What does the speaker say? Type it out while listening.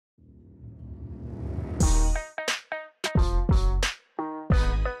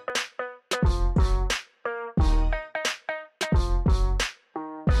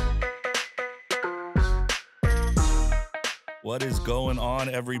What is going on,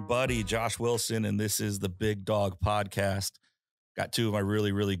 everybody? Josh Wilson, and this is the Big Dog Podcast. Got two of my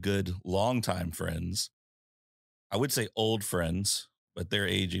really, really good longtime friends. I would say old friends, but they're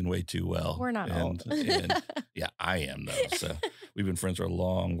aging way too well. We're not old. Yeah, I am, though. So we've been friends for a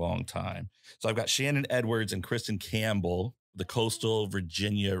long, long time. So I've got Shannon Edwards and Kristen Campbell, the Coastal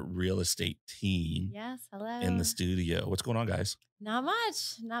Virginia real estate team. Yes, hello. In the studio. What's going on, guys? Not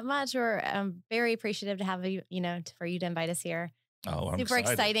much. We're very appreciative to have you, for you to invite us here. Oh, I'm super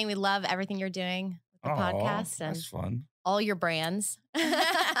excited. exciting. We love everything you're doing with the podcast and that's fun. all your brands.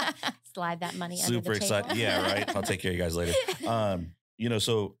 Slide that money under the Super table. excited. Yeah, right. I'll take care of you guys later.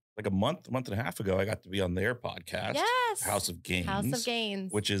 So like a month and a half ago, I got to be on their podcast. Yes. House of Gains. House of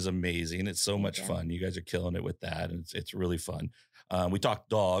Gains. Which is amazing. It's so much fun. You guys are killing it with that. And it's really fun. We talked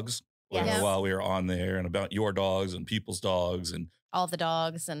dogs while we were on there and about your dogs and people's dogs and all the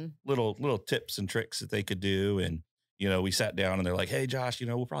dogs and little tips and tricks that they could do. And, we sat down and they're like, hey, Josh,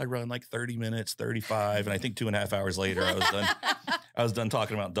 we'll probably run like 30 minutes, 35. And I think 2.5 hours later, I was done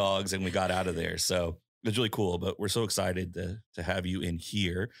talking about dogs and we got out of there. So it was really cool, but we're so excited to have you in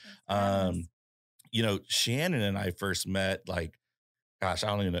here. Shannon and I first met I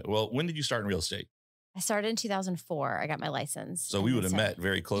don't even know. Well, when did you start in real estate? I started in 2004. I got my license. So we would have met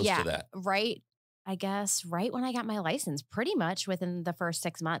very close to that. Right. I guess right when I got my license, pretty much within the first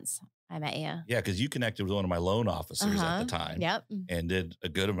 6 months, I met you. Yeah, because you connected with one of my loan officers at the time. Yep. And did a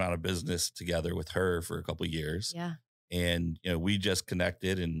good amount of business together with her for a couple of years. Yeah. And, we just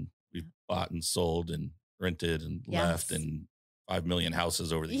connected and we bought and sold and rented and left and 5 million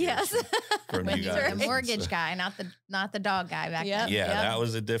houses over the years. Yes. For you guys. The mortgage guy, not the dog guy back then. Yeah, that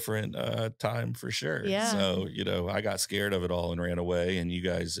was a different time for sure. Yeah. So, I got scared of it all and ran away. And you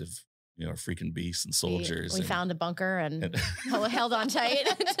guys have, freaking beasts and soldiers. We found a bunker and held on tight.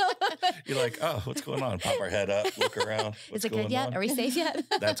 You're like, oh, what's going on? Pop our head up, look around. Is it good yet? On? Are we safe yet?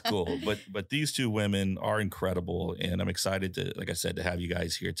 That's cool. But these two women are incredible. And I'm excited to, like I said, to have you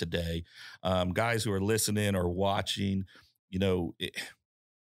guys here today. Guys who are listening or watching,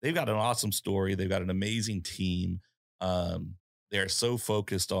 they've got an awesome story. They've got an amazing team. They're so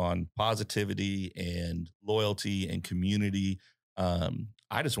focused on positivity and loyalty and community.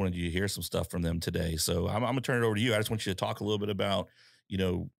 I just wanted you to hear some stuff from them today. So I'm going to turn it over to you. I just want you to talk a little bit about,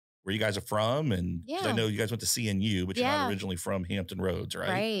 where you guys are from. And 'cause I know you guys went to CNU, but you're not originally from Hampton Roads, right?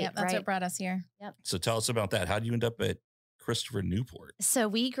 Right. Yep, that's what brought us here. Yep. So tell us about that. How did you end up at Christopher Newport? So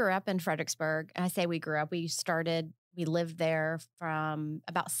we grew up in Fredericksburg. I say we grew up. We lived there from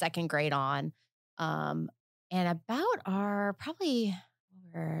about second grade on. And about we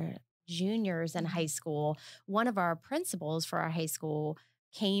were juniors in high school, one of our principals for our high school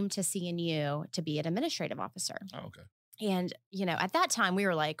came to CNU to be an administrative officer. Oh, okay. And, at that time we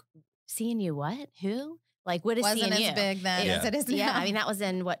were like, CNU what? Who? Like, what is Wasn't CNU? as big then as it is now. Yeah, I mean, that was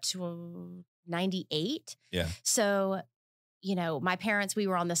in 98? Yeah. So, my parents, we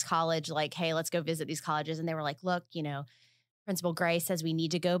were on this college, like, hey, let's go visit these colleges. And they were like, look, Principal Gray says we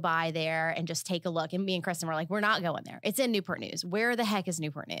need to go by there and just take a look. And me and Kristen were like, we're not going there. It's in Newport News. Where the heck is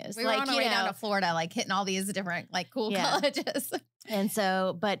Newport News? We were on our way down to Florida, hitting all these different cool colleges. And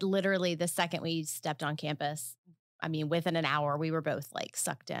so, but literally the second we stepped on campus, I mean, within an hour, we were both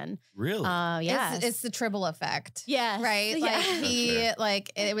sucked in. Really? Yeah. It's the Tribble effect. Yeah. Right. Yeah.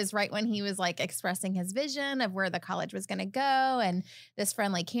 It was right when he was expressing his vision of where the college was going to go and this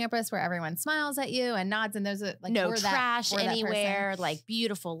friendly campus where everyone smiles at you and nods. And those are no trash anywhere,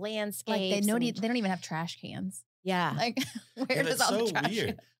 beautiful landscapes. They don't even have trash cans. Yeah. Where does all the trash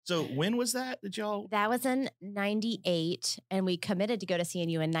weird. go? So when was that y'all? That was in 98 and we committed to go to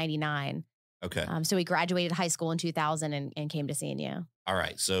CNU in 99. Okay. So we graduated high school in 2000 and came to CNU. All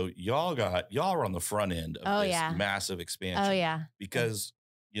right. So y'all were on the front end of this massive expansion. Oh, yeah. Because,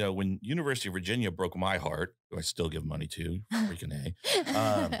 when University of Virginia broke my heart, who I still give money to, freaking A.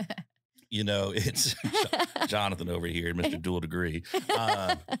 It's Jonathan over here, Mr. Dual Degree,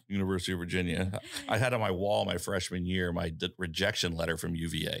 University of Virginia. I had on my wall my freshman year, my rejection letter from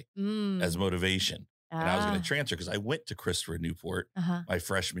UVA as motivation. And I was going to transfer because I went to Christopher Newport my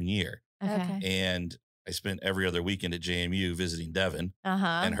freshman year. Okay. And I spent every other weekend at JMU visiting Devin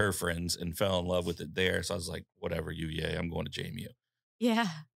and her friends and fell in love with it there. So I was like, whatever, UVA, I'm going to JMU. Yeah.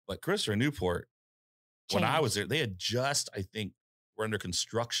 But Christopher Newport, when I was there, they had just, I think, were under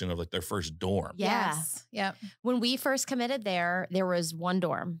construction of their first dorm. Yeah. Yes. Yep. When we first committed there was one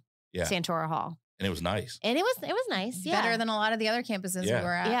dorm, Santora Hall. And it was nice. And it was nice. Yeah. Better than a lot of the other campuses we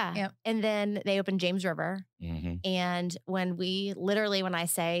were at. Yeah. Yep. And then they opened James River. Mm-hmm. And when I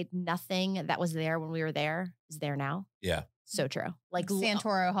say nothing that was there when we were there is there now. Yeah. So true. Like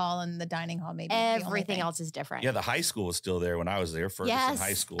Santoro Hall and the dining hall, maybe. Everything else is different. Yeah, the high school was still there when I was there. Ferguson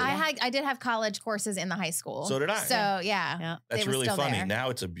High School. I did have college courses in the high school. So did I. So yeah. That's really funny. There. Now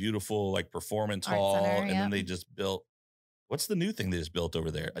it's a beautiful like performance hall, center, and then they just built. What's the new thing they just built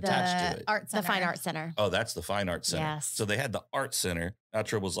over there attached to it? Art Center. The Fine Arts Center. Oh, that's the Fine Arts Center. Yes. So they had the Art Center. Now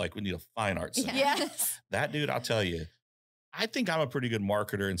Trible's like, we need a Fine Arts Center. Yes. That dude, I'll tell you, I think I'm a pretty good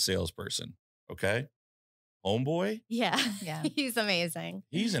marketer and salesperson. Okay. Homeboy. Yeah. He's amazing.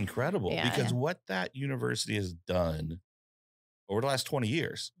 He's incredible because what that university has done over the last 20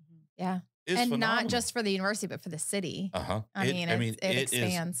 years. Yeah. Is and phenomenal. Not just for the university, but for the city. I mean, it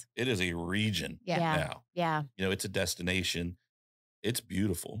expands. It is a region now. Yeah. You know, it's a destination. It's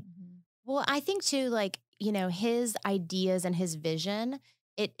beautiful. Well, I think too, like, you know, his ideas and his vision,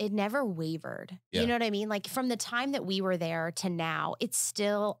 it never wavered. You know what I mean? Like from the time that we were there to now, it's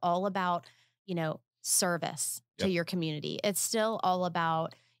still all about, you know, service to your community. It's still all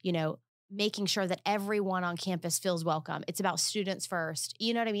about, you know, making sure that everyone on campus feels welcome. It's about students first.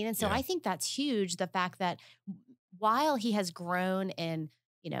 You know what I mean? And so I think that's huge. The fact that while he has grown in,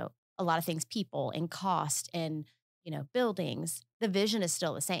 you know, a lot of things, people and cost and, you know, buildings, the vision is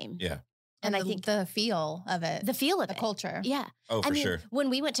still the same. Yeah. And I think the feel of it. The feel of the it. culture. Yeah. Oh, for sure. When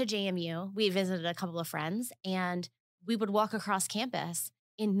we went to JMU, we visited a couple of friends and we would walk across campus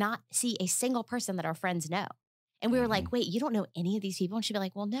and not see a single person that our friends know. And we were like, wait, you don't know any of these people? And she'd be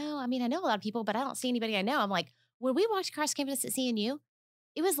like, well, no, I mean, I know a lot of people, but I don't see anybody I know. I'm like, when we walked across campus at CNU,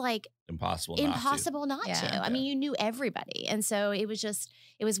 it was like impossible not to. I mean, you knew everybody. And so it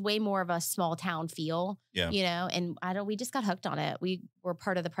was way more of a small town feel, you know, and we just got hooked on it. We were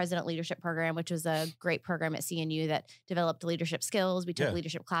part of the President Leadership Program, which was a great program at CNU that developed leadership skills. We took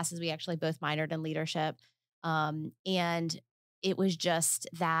leadership classes. We actually both minored in leadership. And it was just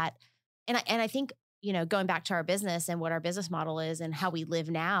that. And I think, you know, going back to our business and what our business model is and how we live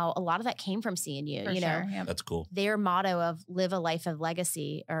now, a lot of that came from CNU. For you sure, know, that's cool. Their motto of live a life of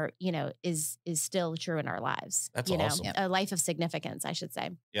legacy, or you know, is still true in our lives. That's awesome. Know, a life of significance, I should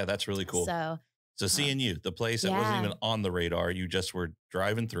say. Yeah, that's really cool. So CNU, the place that wasn't even on the radar, you just were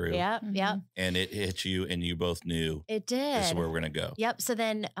driving through. Yep. And it hit you, and you both knew it did. This is where we're gonna go. Yep. So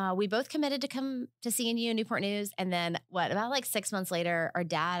then we both committed to come to CNU, Newport News, and then about like 6 months later, our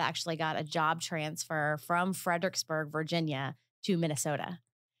dad actually got a job transfer from Fredericksburg, Virginia, to Minnesota.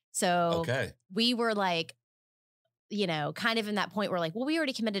 So we were like, you know, kind of in that point, we're like, well, we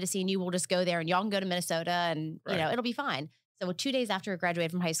already committed to CNU. We'll just go there, and y'all can go to Minnesota, and you know, it'll be fine. So 2 days after we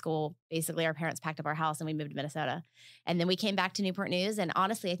graduated from high school, basically our parents packed up our house and we moved to Minnesota. And then we came back to Newport News. And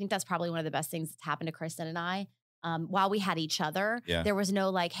honestly, I think that's probably one of the best things that's happened to Kristen and I. While we had each other, there was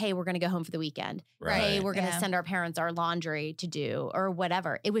no like, hey, we're going to go home for the weekend. Hey, we're going to send our parents our laundry to do or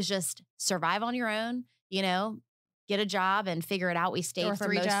whatever. It was just survive on your own, you know, get a job and figure it out. We stayed for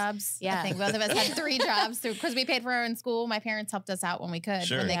 3 jobs. Yeah. I think both of us had 3 jobs because we paid for our own school. My parents helped us out when we could,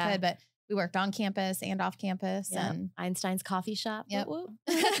 when they could, but we worked on campus and off campus and Einstein's coffee shop. Yep.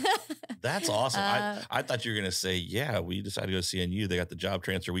 That's awesome. I thought you were going to say, we decided to go to CNU. They got the job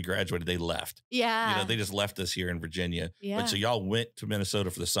transfer. We graduated. They left. Yeah. You know, they just left us here in Virginia. Yeah. But so y'all went to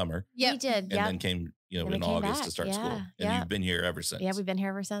Minnesota for the summer. Yeah, we did. And then came, you know, in August to start school. And you've been here ever since. Yeah, we've been here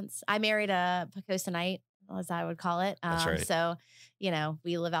ever since. I married a Pocosanite, as I would call it. That's right. So, you know,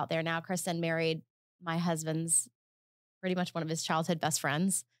 we live out there now. Kristen married my husband's pretty much one of his childhood best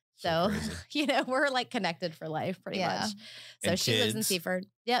friends. So you know, we're like connected for life pretty much. So and she lives in Seaford.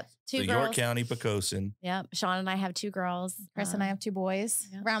 Yep. 2 girls. York County, Pocosin. Yep. Sean and I have 2 girls. Chris and I have 2 boys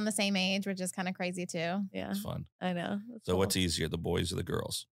around the same age, which is kind of crazy too. Yeah. It's fun. I know. So what's easier, the boys or the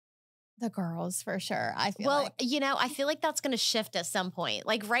girls? The girls, for sure. I feel well, you know, I feel like that's going to shift at some point.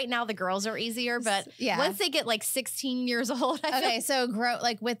 Like right now, the girls are easier, but once they get like 16 years old. So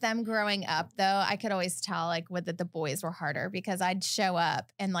with them growing up, though, I could always tell like that the boys were harder because I'd show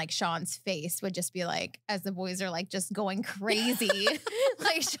up and like Sean's face would just be like, as the boys are like just going crazy,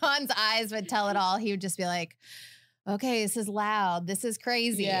 like Sean's eyes would tell it all. He would just be like, okay, this is loud. This is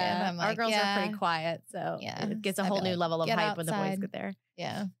crazy. Yeah. And I'm like, our girls are pretty quiet. So it gets a whole new level of hype when the boys get there.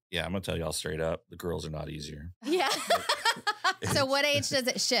 Yeah. Yeah, I'm going to tell y'all straight up, the girls are not easier. Yeah. So what age does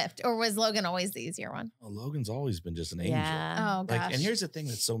it shift? Or was Logan always the easier one? Well, Logan's always been just an angel. Yeah. Oh, gosh. Like, and here's the thing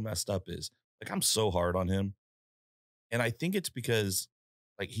that's so messed up is, like, I'm so hard on him. And I think it's because,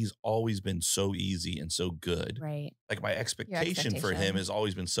 like, he's always been so easy and so good. Right. Like, my expectation for him has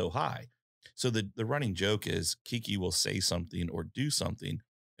always been so high. So the running joke is Kiki will say something or do something,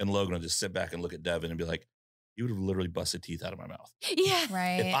 and Logan will just sit back and look at Devin and be like, he would have literally busted teeth out of my mouth. Yeah.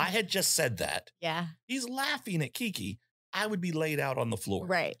 Right. If I had just said that, yeah, he's laughing at Kiki, I would be laid out on the floor.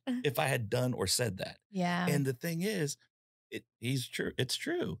 Right. If I had done or said that. Yeah. And the thing is, He's true. It's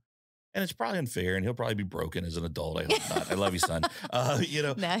true. And it's probably unfair, and he'll probably be broken as an adult. I hope not. I love you, son. You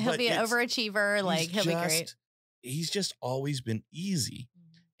know, No, he'll but be an overachiever. Like he'll be great. He's just always been easy.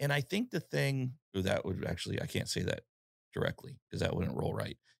 And I think the thing that would actually, I can't say that directly because that wouldn't roll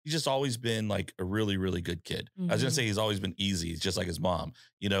right. He's just always been like a really, really good kid. I was going to say he's always been easy. He's just like his mom,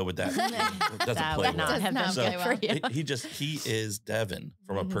 you know, but that doesn't That play would not well. have been So good for you. he is Devin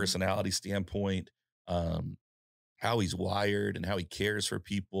from a personality standpoint, how he's wired and how he cares for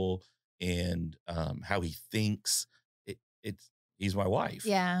people and how he thinks. He's my wife.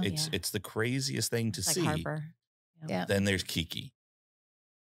 Yeah. It's the craziest thing to It's see. like Harper. Yeah. Then there's Kiki.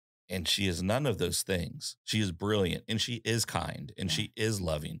 And she is none of those things. She is brilliant and she is kind and she is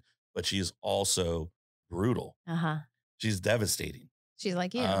loving, but she is also brutal. She's devastating. She's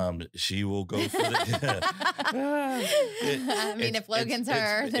like you. She will go for the. I mean, if Logan's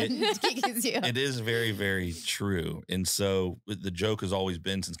her, then Kiki's you. It is very, very true. And so the joke has always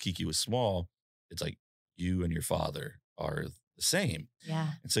been since Kiki was small, it's like you and your father are the same. Yeah.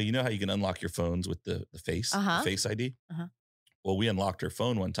 And so you know how you can unlock your phones with the face, the face ID? Well, we unlocked her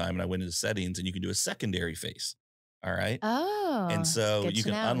phone one time and I went into settings and you can do a secondary face. All right. Oh. And so you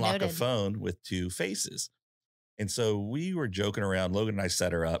can unlock Noted. a phone with two faces. And so we were joking around. Logan and I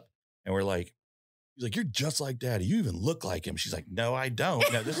set her up and we're like, he's like, you're just like daddy. You even look like him. She's like, no, I don't.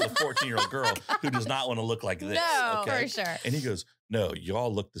 Now, this is a 14-year-old girl who does not want to look like this. No, okay? for sure. And he goes, no,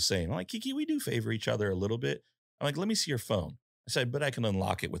 y'all look the same. I'm like, Kiki, we do favor each other a little bit. I'm like, let me see your phone. I said, but I can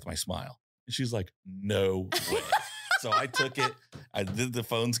unlock it with my smile. And she's like, no way. So I took it. I did the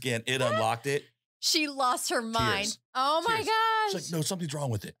phone scan. It unlocked it. She lost her mind. Tears. Oh my Tears. gosh. She's like, no, something's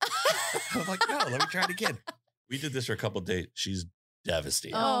wrong with it. I'm like, no, let me try it again. We did this for a couple of days. She's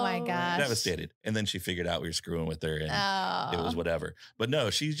devastated. Oh my gosh. Devastated. And then she figured out we were screwing with her and it was whatever. But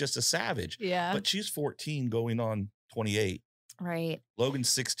no, she's just a savage. Yeah. But she's 14 going on 28. Right. Logan's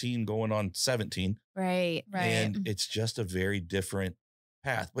 16 going on 17. Right. And it's just a very different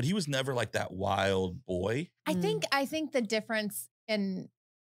path. But he was never like that wild boy. I think the difference in,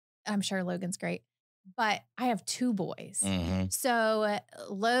 I'm sure Logan's great, but I have two boys. So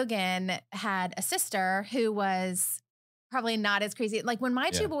Logan had a sister who was probably not as crazy. Like when my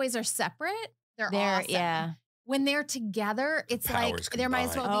two boys are separate, they're awesome. Yeah. When they're together, it's like Powers there might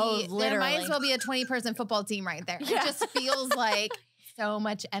as well combined. be there might as well be a 20-person football team right there. Yeah. It just feels like so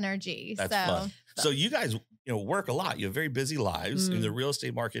much energy. That's fun. So you guys, work a lot. You have very busy lives, and the real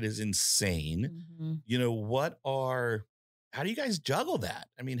estate market is insane. How do you guys juggle that?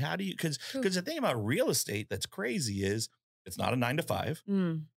 I mean, how do you? Because the thing about real estate that's crazy is it's not a 9 to 5.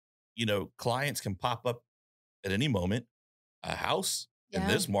 Clients can pop up at any moment. A house in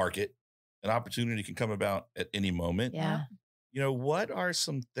this market, an opportunity can come about at any moment. Yeah. What are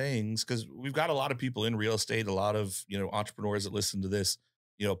some things? Because we've got a lot of people in real estate, a lot of entrepreneurs that listen to this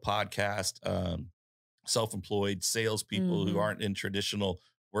podcast, self-employed salespeople who aren't in traditional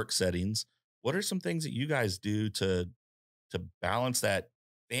work settings. What are some things that you guys do to balance that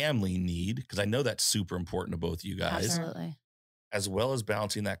family need? Because I know that's super important to both you guys. Absolutely. As well as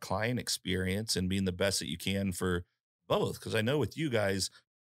balancing that client experience and being the best that you can for both. Because I know with you guys,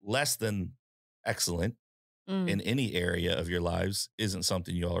 less than excellent in any area of your lives isn't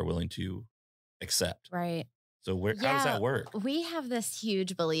something you all are willing to accept. Right. So how does that work? We have this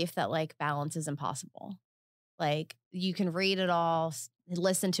huge belief that like balance is impossible. Like you can read it all,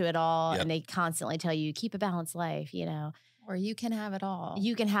 listen to it all, and they constantly tell you keep a balanced life, Or you can have it all.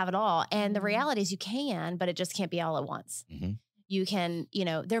 You can have it all. And the reality is you can, but it just can't be all at once. You can,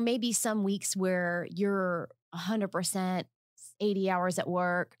 there may be some weeks where you're 100%, 80 hours at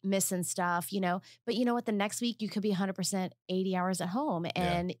work, missing stuff, but you know what? The next week you could be 100%, 80 hours at home.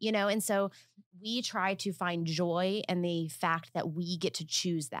 And, and so we try to find joy in the fact that we get to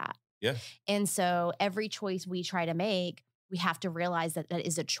choose that. Yeah. And so every choice we try to make, we have to realize that that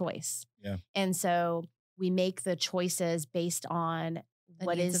is a choice. Yeah. And so we make the choices based on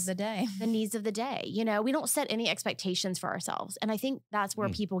the needs of the day. The needs of the day. We don't set any expectations for ourselves. And I think that's where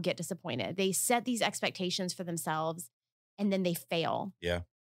people get disappointed. They set these expectations for themselves and then they fail. Yeah.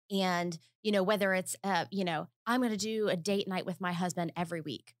 And, whether it's, I'm going to do a date night with my husband every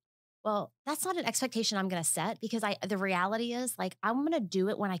week. Well, that's not an expectation I'm going to set because the reality is like, I'm going to do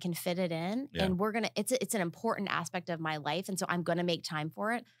it when I can fit it in and it's an important aspect of my life. And so I'm going to make time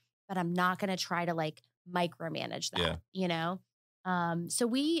for it, but I'm not going to try to like micromanage that, So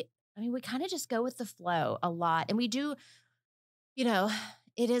we kind of just go with the flow a lot. And we do,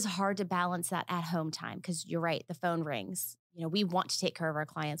 it is hard to balance that at home time because you're right. The phone rings. We want to take care of our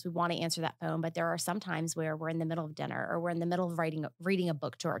clients. We want to answer that phone, but there are some times where we're in the middle of dinner or we're in the middle of reading a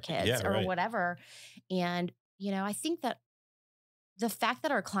book to our kids or whatever. And, I think that the fact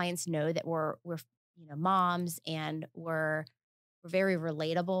that our clients know that we're moms and we're very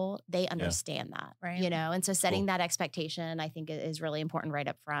relatable, they understand that, Right. and so setting Cool. that expectation, I think is really important right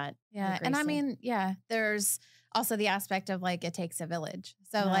up front. Yeah. Like And I Gracie. mean, there's also the aspect of like, it takes a village.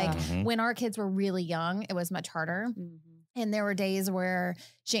 So Yeah. like Mhm. when our kids were really young, it was much harder. Mhm. And there were days where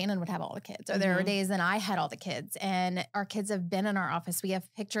Shannon would have all the kids, or there were Mhm. days that I had all the kids. And our kids have been in our office. We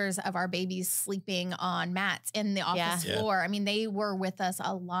have pictures of our babies sleeping on mats in the office Yeah. floor. I mean, they were with us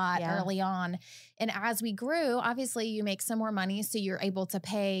a lot Yeah. early on. And as we grew, obviously you make some more money. So you're able to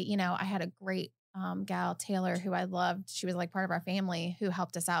pay, I had a great gal, Taylor, who I loved. She was like part of our family who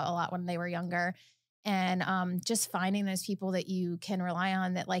helped us out a lot when they were younger. And just finding those people that you can rely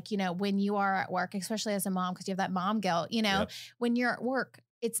on that, like, when you are at work, especially as a mom, because you have that mom guilt, Yep. when you're at work,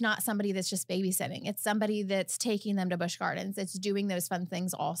 it's not somebody that's just babysitting. It's somebody that's taking them to Busch Gardens. It's doing those fun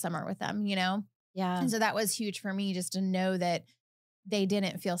things all summer with them, Yeah. And so that was huge for me, just to know that they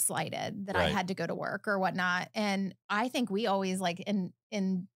didn't feel slighted, that I Right. had to go to work or whatnot. And I think we always like and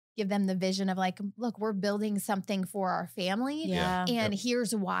give them the vision of like, look, we're building something for our family. Yeah. And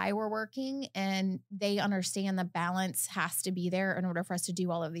here's why we're working. And they understand the balance has to be there in order for us to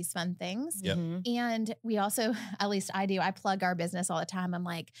do all of these fun things. Yep. Mhm. And we also, at least I do, I plug our business all the time. I'm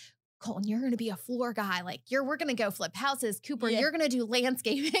like, Colton, you're going to be a floor guy. Like we're going to go flip houses. Cooper, Yeah. you're going to do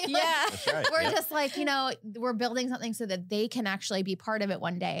landscaping. Like, Yeah. That's right. we're Yep. just like, we're building something so that they can actually be part of it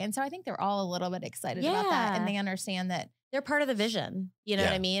one day. And so I think they're all a little bit excited about that. And Yeah. they understand that. They're part of the vision. You know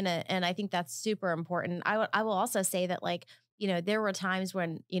what Yeah. I mean? And I think that's super important. I will also say that, like, there were times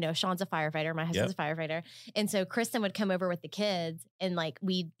when, Sean's a firefighter, my husband's a firefighter. And so Kristen would come over with the kids and like,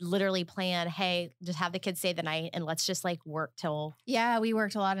 we literally plan, hey, just have the kids stay the night and let's just like work till Yeah, we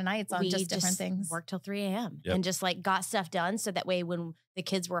worked a lot of nights on we just different things. work till 3 a.m. Yep. and just like got stuff done. So that way, when the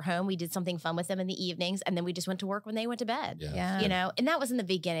kids were home, we did something fun with them in the evenings. And then we just went to work when they went to bed, Yeah. and that was in the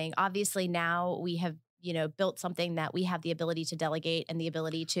beginning. Obviously now we have, built something that we have the ability to delegate and the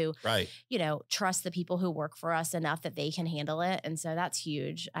ability to, Right. trust the people who work for us enough that they can handle it. And so that's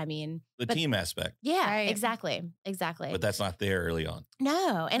huge. I mean, The but- team aspect, yeah, Right. exactly. but that's not there early on.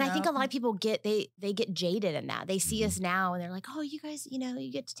 No. And I think a No. lot of people they get jaded in that. They see Mhm. us now and they're like, oh, you guys,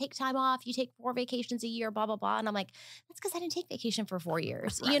 you get to take time off. You take 4 vacations a year, blah, blah, blah. And I'm like, that's because I didn't take vacation for 4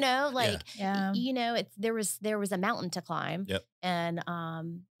 years. Right. Like, Yeah. there was a mountain to climb. Yep. And,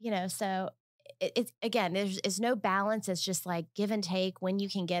 so it's again, there's no balance. It's just like give and take when you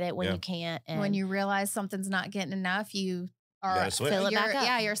can get it, when Yeah. you can't. And When you realize something's not getting enough, you are gotta switch. Fill it back you're- up.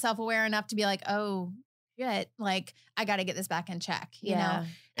 Yeah, you're self-aware enough to be like, oh shit, like I got to get this back in check. You know?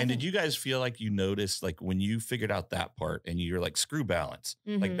 And did you guys feel like you noticed, like when you figured out that part and you're like, screw balance,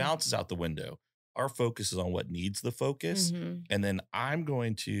 like Mhm. balance is out the window. Our focus is on what needs the focus. Mhm. And then I'm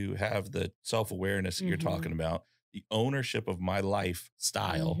going to have the self-awareness that you're Mhm. talking about, the ownership of my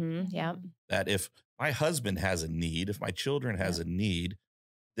lifestyle, Mhm. Yep. that if my husband has a need, if my children has a need,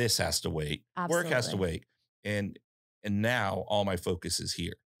 this has to wait. Work has to Absolutely. wait. And now all my focus is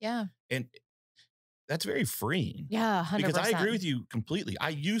here. Yeah. And that's very freeing. Yeah. 100%. Because I agree with you completely. I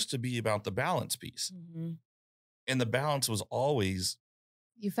used to be about the balance piece. Mhm. And the balance was always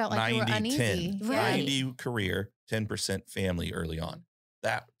You felt like you were 90-10. uneasy. Right. 90 career, 10% family early on.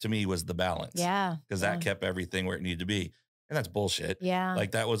 That to me was the balance. Yeah. Because that kept everything where it needed to be. And that's bullshit. Yeah.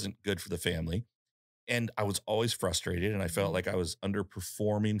 Like that wasn't good for the family. And I was always frustrated and I felt like I was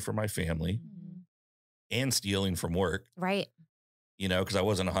underperforming for my family Mhm. and stealing from work, Right. because I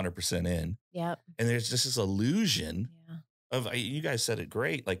wasn't 100% in. Yep. And there's just this illusion Yeah. of, you guys said it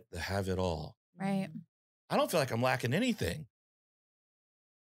great, like to have it all. Right. Mhm. I don't feel like I'm lacking anything.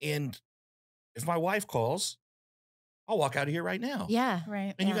 And if my wife calls, I'll walk out of here right now. Yeah.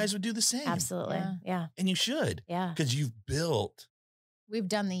 Right. And you Yeah. guys would do the same. Absolutely. Yeah. Yeah. And you should, Yeah. because you've built We've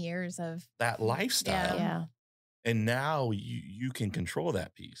done the years of that lifestyle. Yeah. And now you can control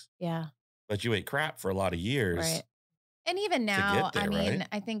that piece. Yeah. But you ate crap for a lot of years. Right. And even now, get there, I mean, right?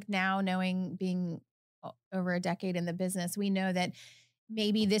 I think now being over a decade in the business, we know that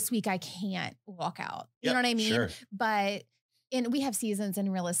maybe this week I can't walk out. You Yep, know what I mean? sure. But we have seasons in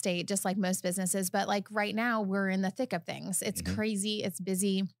real estate, just like most businesses. But like right now, we're in the thick of things. It's Mhm. crazy. It's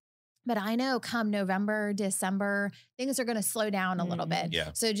busy. But I know come November, December, things are going to slow down a little bit.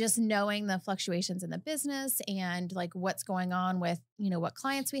 Yeah. So just knowing the fluctuations in the business and like what's going on with, what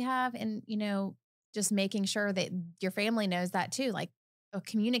clients we have and, just making sure that your family knows that too. Like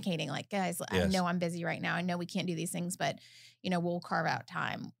communicating like, guys, I Yes. know I'm busy right now. I know we can't do these things, but we'll carve out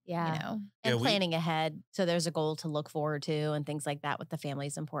time, Yeah. you know? And Yeah, planning ahead. So there's a goal to look forward to and things like that with the family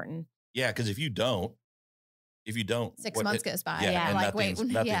is important. Yeah, because if you don't, 6 months goes by. yeah, Yeah. and Like, wait,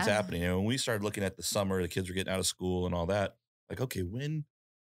 nothing's yeah. happening. And when we started looking at the summer, the kids were getting out of school and all that. like, okay, when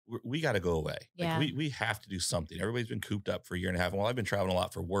we got to go away. Yeah. Like we have to do something. Everybody's been cooped up for a year and a half. And while I've been traveling a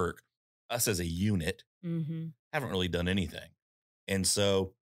lot for work, us as a unit haven't really done anything. And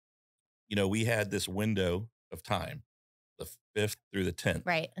so, we had this window of time, the 5th through the 10th,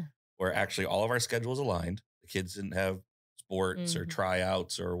 Right. where actually all of our schedules aligned. The kids didn't have sports or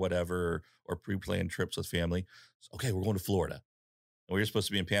tryouts or whatever, or pre-planned trips with family. So, okay, we're going to Florida. And we were supposed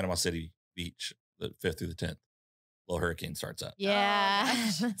to be in Panama City Beach the 5th through the 10th. Little hurricane starts up. Yeah.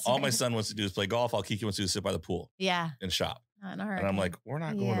 All my son wants to do is play golf. All Kiki wants to do is sit by the pool. Yeah. And shop. And I'm like, we're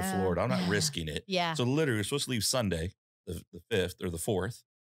not going to Florida. I'm not risking it. Yeah. So literally we're supposed to leave Sunday, the 5th or the 4th.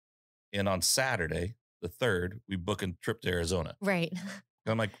 And on Saturday, the 3rd, we book a trip to Arizona. Right.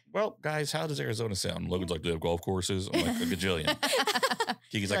 And I'm like, well, guys, how does Arizona sound? Logan's like, do they have golf courses? I'm like, a gajillion.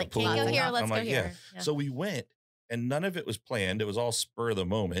 Kiki's like, a pool. Can't go here, let's I'm go like, here. Yeah. So we went, and none of it was planned. It was all spur of the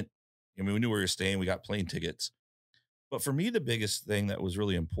moment. I mean, we knew where we were staying. We got plane tickets. But for me, the biggest thing that was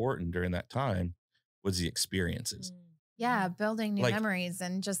really important during that time was the experiences. Yeah, building new Like- memories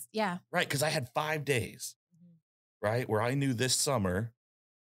and just, Right. Because I had 5 days, right, where I knew this summer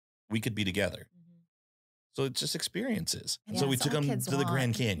we could be together. So it's just experiences. And so we Yes, took all them kids to the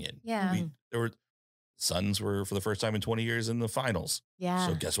Grand want. Canyon. Yeah. Sons were for the first time in 20 years in the finals. Yeah.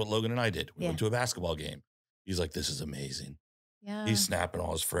 So guess what Logan and I did? We Yeah. went to a basketball game. He's like, this is amazing. Yeah. He's snapping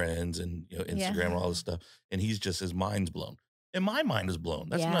all his friends and Instagram and all this stuff. And he's just, his mind's blown. And my mind is blown.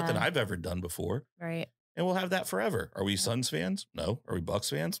 That's Yeah. nothing I've ever done before. Right. And we'll have that forever. Are we Suns fans? No. Are we Bucks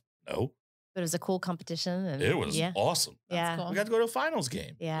fans? No. But it was a cool competition. And It was awesome. Yeah. cool. We got to go to a finals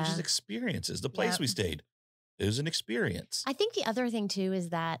game. Yeah. Which is experiences. The place Yep. we stayed, it was an experience. I think the other thing too is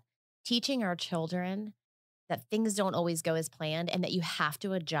that teaching our children that things don't always go as planned and that you have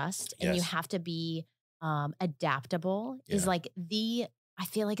to adjust and you Yes. have to be adaptable is Yeah. like I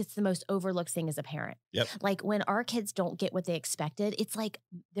feel like it's the most overlooked thing as a parent. Yep. Like when our kids don't get what they expected, it's like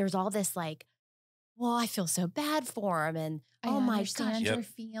there's all this like, well, I feel so bad for them. And oh my gosh. understand Yep. your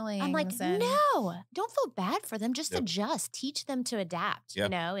feelings. I'm like, and- no, don't feel bad for them. Just Yep. adjust, teach them to adapt,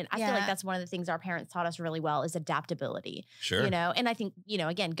 Yep. And I feel Yeah. like that's one of the things our parents taught us really well is adaptability, Sure. and I think,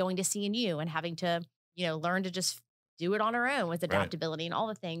 again, going to CNU and having to, learn to just do it on our own with adaptability and all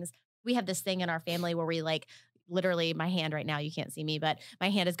the things. We have this thing in our family where we like, literally my hand right now, you can't see me, but my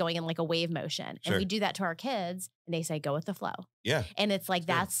hand is going in like a wave motion. Sure. And we do that to our kids and they say, go with the flow. Yeah. And it's like, Sure.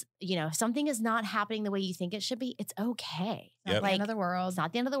 that's, something is not happening the way you think it should be. It's okay. Not Yep. the end of the world. It's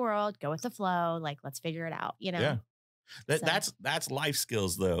not the end of the world. Go with the flow. Like, let's figure it out, Yeah. So- That's life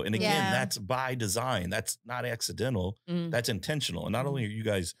skills though. And again, Yeah. that's by design. That's not accidental. Mm. That's intentional. And not only are you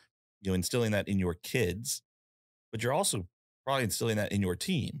guys, instilling that in your kids, but you're also probably instilling that in your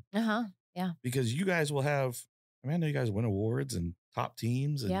team Uh-huh. because you guys will have, I know you guys win awards and top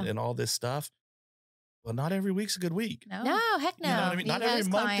teams and, Yeah. and all this stuff. Well, not every week's a good week. No. No, heck no. You know what I mean? You Not every lose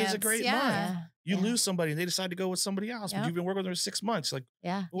month is a clients. great Yeah. month. You Yeah. lose somebody and they decide to go with somebody else, but Yep. you've been working with them for 6 months. Like,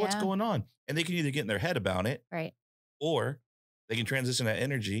 Yeah. well, what's Yeah. going on? And they can either get in their head about it Right. or they can transition that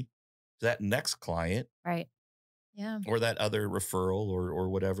energy to that next client Right. Yeah. or that other referral or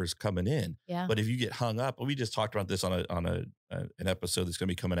whatever's coming in. Yeah. But if you get hung up, we just talked about this on an episode that's going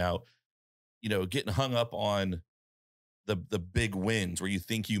to be coming out, getting hung up on the big wins where you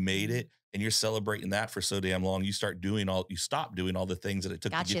think you made it and you're celebrating that for so damn long, you stop doing all the things that it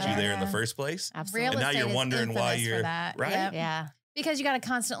took Gotcha. to get you there in the Yeah. first place. Absolutely. Real And now estate you're is wondering why infamous for you're- that. right? Yep. Yeah. Because you got to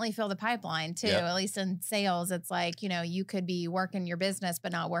constantly fill the pipeline too. Yep. At least in sales, it's like, you could be working your business,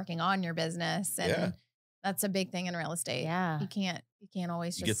 but not working on your business. And Yeah. that's a big thing in real estate. Yeah. You can't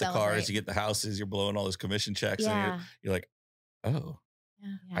always You just get the celebrate. cars, you get the houses, you're blowing all those commission checks, and Yeah. you're like, oh,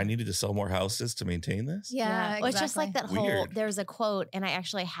 Yeah. I needed to sell more houses to maintain this. Yeah. Well, it's just like exactly. that whole, Weird. there's a quote and I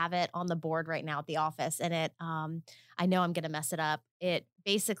actually have it on the board right now at the office. And I know I'm going to mess it up. It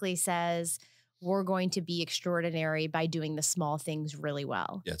basically says, we're going to be extraordinary by doing the small things really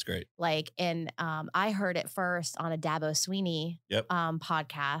well. Yeah, it's great. I heard it first on a Dabo Sweeney Yep.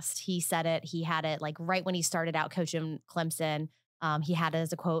 podcast. He said it, he had it like right when he started out coaching Clemson. He had it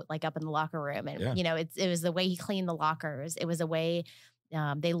as a quote, like up in the locker room. And, Yeah. it was the way he cleaned the lockers. It was a way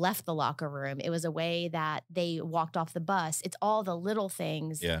they left the locker room. It was a way that they walked off the bus. It's all the little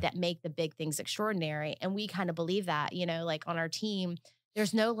things Yeah. that make the big things extraordinary. And we kind of believe that, like on our team,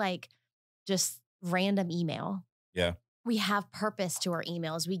 there's no like just random email. Yeah. We have purpose to our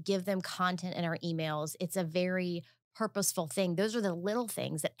emails. We give them content in our emails. It's a very purposeful thing. Those are the little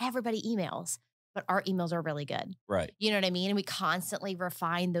things that everybody emails, but our emails are really good. Right. You know what I mean? And we constantly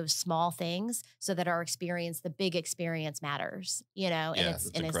refine those small things so that our experience, the big experience matters, and Yeah, it's that's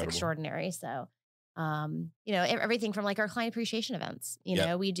incredible. extraordinary. So, everything from like our client appreciation events,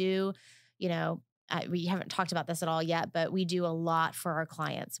 Yep. we do, we haven't talked about this at all yet, but we do a lot for our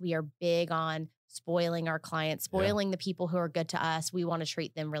clients. We are big on spoiling our clients, spoiling the people who are good to us. We want to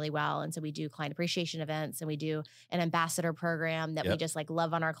treat them really well. And so we do client appreciation events, and we do an ambassador program that we just like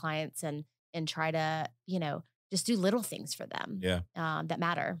love on our clients and try to, just do little things for them that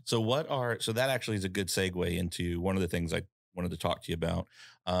matter. So so that actually is a good segue into one of the things I wanted to talk to you about.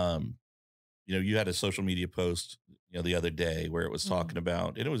 You had a social media post, the other day where it was talking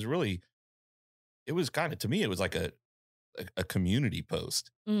about, and it was kind of, to me, it was like a community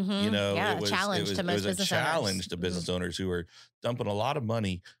post. A It was challenge to most it was a business challenge owners. to business owners who are dumping a lot of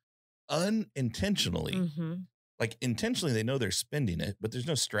money unintentionally. Like intentionally, they know they're spending it, but there's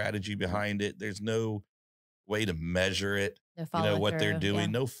no strategy behind it. There's no way to measure it. No what they're doing,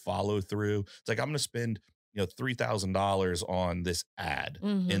 Yeah. no follow through. It's like, I'm going to spend, $3,000 on this ad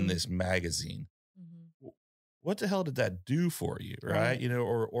in this magazine. What the hell did that do for you? Right.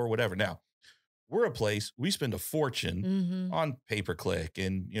 Or whatever. Now, we're a place, we spend a fortune on pay-per-click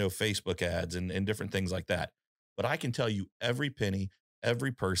and, Facebook ads and different things like that. But I can tell you every penny,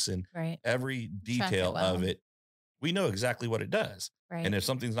 every person, every detail of it. We know exactly what it does. Right. And if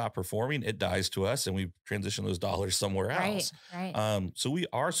something's not performing, it dies to us and we transition those dollars somewhere else. Right. So we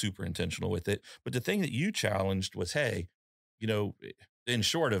are super intentional with it. But the thing that you challenged was, hey, in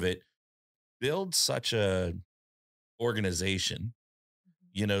short of it, build such a organization,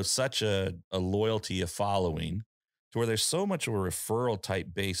 such a loyalty, a following, to where there's so much of a referral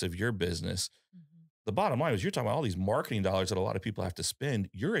type base of your business. The bottom line is, you're talking about all these marketing dollars that a lot of people have to spend.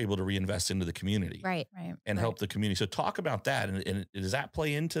 You're able to reinvest into the community, and help the community. So talk about that. And does that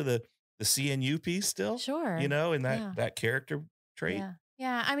play into the CNU piece still? Sure. And that character trait? Yeah.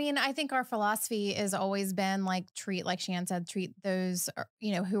 Yeah. I mean, I think our philosophy has always been like Shan said, treat those,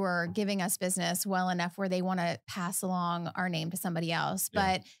 who are giving us business well enough where they want to pass along our name to somebody else.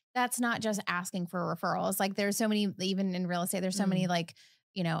 But that's not just asking for referrals. Like, there's so many, even in real estate, there's so many like,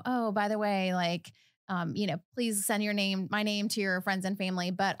 oh, by the way, like, please send my name to your friends and family.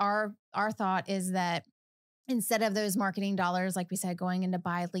 But our thought is that instead of those marketing dollars, like we said, going into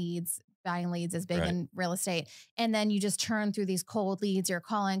buying leads is big in real estate. And then you just churn through these cold leads. You're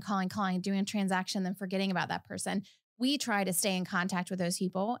calling, doing a transaction, then forgetting about that person. We try to stay in contact with those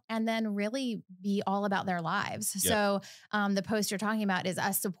people and then really be all about their lives. Yep. So the post you're talking about is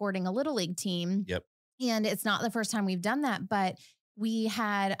us supporting a little league team. Yep. And it's not the first time we've done that, but we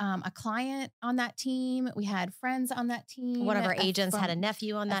had a client on that team. We had friends on that team. One of our agents had a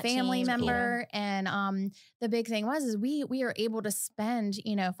nephew on that family team. member. Cool. And the big thing is we are able to spend,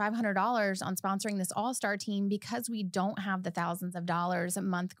 $500 on sponsoring this all-star team because we don't have the thousands of dollars a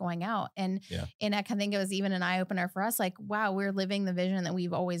month going out. And I think it was even an eye-opener for us. Like, wow, we're living the vision that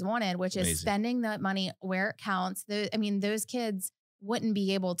we've always wanted, which is spending that money where it counts. Those kids wouldn't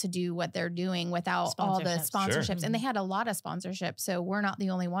be able to do what they're doing without all the sponsorships. Sure. And they had a lot of sponsorships. So we're not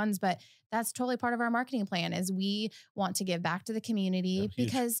the only ones, but that's totally part of our marketing plan is we want to give back to the community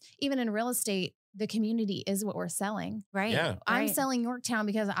because even in real estate, the community is what we're selling. Right. Yeah. I'm selling Yorktown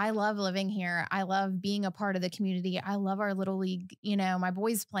because I love living here. I love being a part of the community. I love our little league, my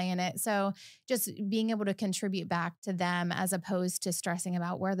boys play in it. So just being able to contribute back to them as opposed to stressing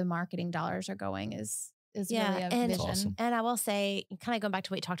about where the marketing dollars are going is really a vision. Awesome. And I will say, kind of going back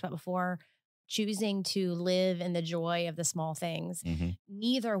to what you talked about before, choosing to live in the joy of the small things.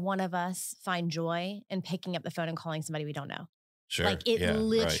 Neither one of us find joy in picking up the phone and calling somebody we don't know. Sure. Like it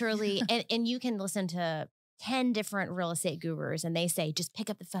literally, and you can listen to 10 different real estate gurus and they say, just pick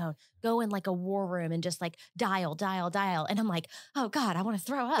up the phone, go in like a war room and just like dial. And I'm like, oh God, I want to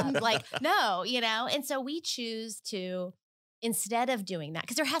throw up. Like, no, And so we choose to, instead of doing that,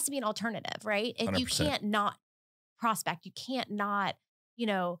 because there has to be an alternative, right? If 100%. you can't not prospect, you can't not,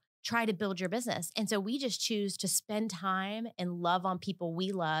 try to build your business. And so we just choose to spend time and love on people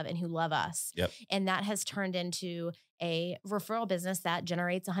we love and who love us. Yep. And that has turned into a referral business that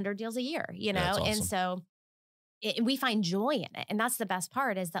generates 100 deals a year, That's awesome. And so we find joy in it. And that's the best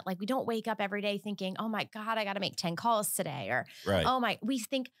part is that like, we don't wake up every day thinking, oh my God, I got to make 10 calls today. Or, we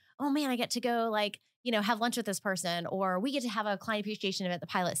think, oh man, I get to go like, have lunch with this person, or we get to have a client appreciation event at the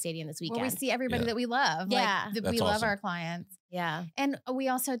Pilot Stadium this weekend. Where we see everybody that we love. Yeah. Like, we love our clients. Yeah. And we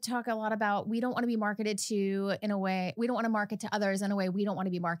also talk a lot about, we don't want to be marketed to in a way, we don't want to market to others in a way we don't want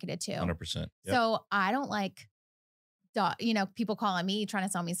to be marketed to. 100%. Yep. So I don't like, people calling me, trying to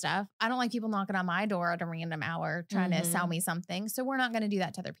sell me stuff. I don't like people knocking on my door at a random hour trying to sell me something. So we're not going to do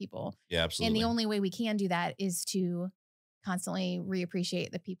that to other people. Yeah, absolutely. And the only way we can do that is to constantly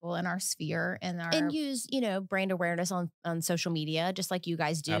reappreciate the people in our sphere and and use, brand awareness on social media, just like you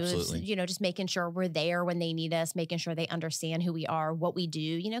guys do. Absolutely. Just making sure we're there when they need us, making sure they understand who we are, what we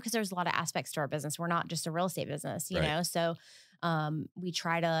do, because there's a lot of aspects to our business. We're not just a real estate business, Right. know? So we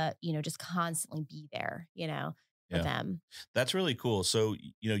try to, just constantly be there, for Yeah. them. That's really cool. So,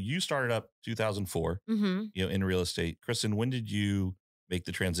 you started up 2004, Mm-hmm. in real estate. Kristen, when did you make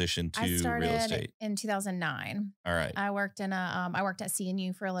the transition to I real started estate? in 2009. All right. I worked I worked at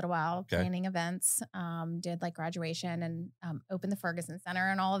CNU for a little while, Okay. planning events, did like graduation and opened the Ferguson Center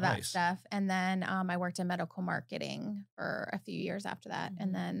and all of that Nice. stuff. And then I worked in medical marketing for a few years after that. Mm-hmm.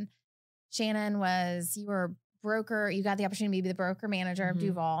 And then Shannon you were broker, you got the opportunity to be the broker manager of Mhm.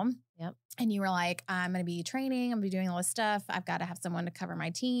 Duval. Yep. And you were like, I'm going to be training, I'm going to be doing all this stuff. I've got to have someone to cover my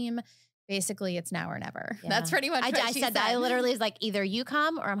team. Basically, it's now or never. Yeah. That's pretty much what I she said that. I literally was like, either you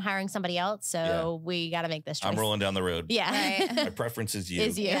come or I'm hiring somebody else. So we got to make this choice. I'm rolling down the road. Yeah. Right. My preference is you.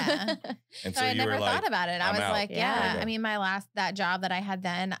 Is you. Yeah. And So so I you never were like, thought about it. I I'm was out. like, Yeah. yeah. There you go. I mean, that job that I had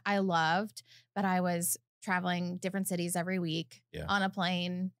then, I loved, but I was traveling different cities every week Yeah. on a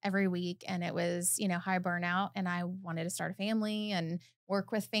plane every week. And it was, high burnout. And I wanted to start a family and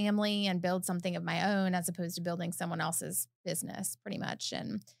work with family and build something of my own as opposed to building someone else's business pretty much.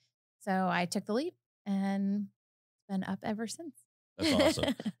 And so I took the leap and been up ever since. That's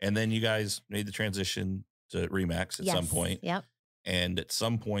awesome. And then you guys made the transition to Remax at some point. Yep. And at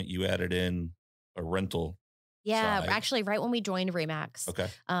some point you added in a rental. Yeah. side. Actually, right when we joined Remax, Okay.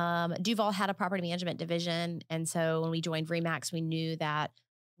 Duval had a property management division. And so when we joined Remax, we knew that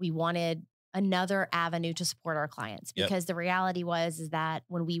we wanted another avenue to support our clients, Yep. because the reality is that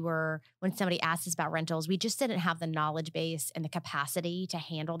when somebody asked us about rentals, we just didn't have the knowledge base and the capacity to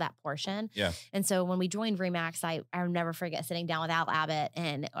handle that portion. Yeah. And so when we joined Remax, I'll never forget sitting down with Al Abbott,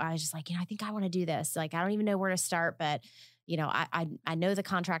 and I was just like, I think I want to do this. Like, I don't even know where to start, but I know the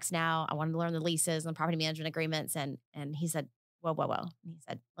contracts now. I wanted to learn the leases and the property management agreements. And he said, whoa. And he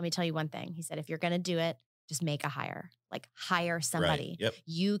said, let me tell you one thing. He said, if you're going to do it, just make a hire, like hire somebody. Right. Yep.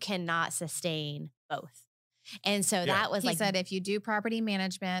 You cannot sustain both. And so Yeah. that was He said, if you do property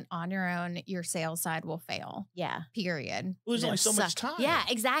management on your own, your sales side will fail. yeah. Period. It was only so much time. Yeah,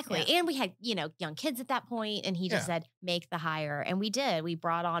 exactly. Yeah. And we had, young kids at that point, and he just said, make the hire. And we did. We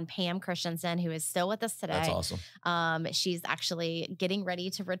brought on Pam Christensen, who is still with us today. That's awesome. She's actually getting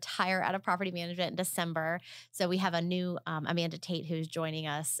ready to retire out of property management in December. So we have a new Amanda Tate who's joining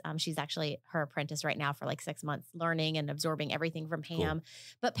us. She's actually her apprentice right now for like 6 months, learning and absorbing everything from Pam. Cool.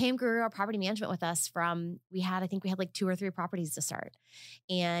 But Pam grew our property management with us I think we had like 2 or 3 properties to start.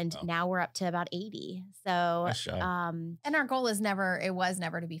 And Wow. now we're up to about 80. So, Nice job. And our goal was never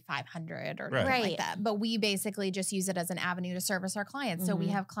to be 500 or Right. anything Right. like that. But we basically just use it as an avenue to service our clients. So we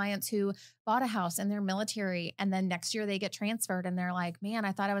Mhm. have clients who bought a house and they're military, and then next year they get transferred and they're like, man,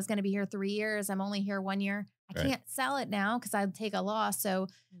 I thought I was going to be here 3 years. I'm only here 1 year. I Right. can't sell it now because I'd take a loss. So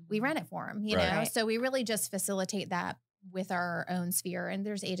we rent it for them, Right. know? Right. So we really just facilitate that with our own sphere. And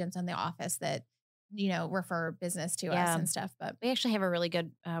there's agents in the office that, refer business to us Yeah. and stuff. But we actually have a really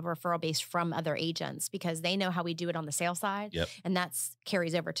good referral base from other agents, because they know how we do it on the sales side. Yep. And that's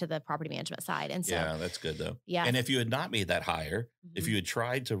carries over to the property management side. And so, Yeah, that's good though. yeah. And if you had not made that hire, if Mhm. you had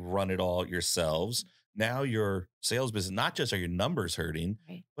tried to run it all yourselves, now your sales business, not just are your numbers hurting,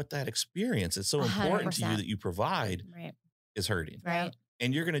 Right. but that experience that's so important to you 100%. that you provide Right. is hurting. Right.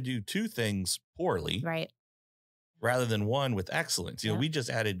 And you're going to do 2 things poorly Right. rather than one with excellence. Yeah. We just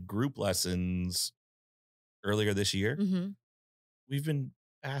added group lessons earlier this year. Mm-hmm. We've been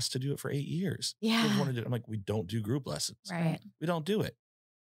asked to do it for 8 years. Yeah. We want to do it. I'm like, we don't do group lessons. right. We don't do it.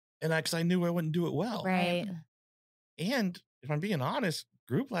 And because I knew I wouldn't do it well. Right. And if I'm being honest,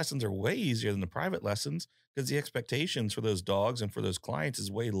 group lessons are way easier than the private lessons, because the expectations for those dogs and for those clients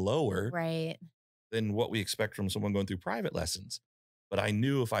is way lower Right. than what we expect from someone going through private lessons. But I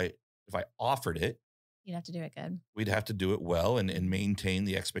knew if I offered it, You'd have to do it good. we'd have to do it well and maintain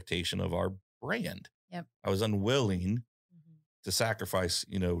the expectation of our brand. Yep. I was unwilling Mhm. to sacrifice,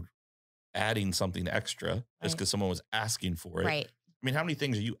 adding something extra just Right. because someone was asking for it. Right. I mean, how many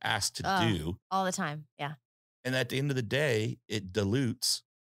things are you asked to do? All the time. Yeah. And at the end of the day, it dilutes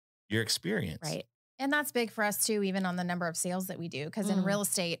your experience. Right. And that's big for us too, even on the number of sales that we do. Because in Mm. real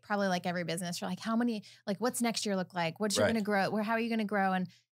estate, probably like every business, you're like, how many, like, what's next year look like? What's you Right. going to grow? How are you going to grow? And,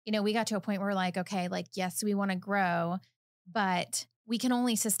 we got to a point where we're like, okay, like, yes, we want to grow, but we can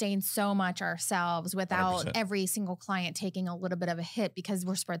only sustain so much ourselves without 100%. every single client taking a little bit of a hit because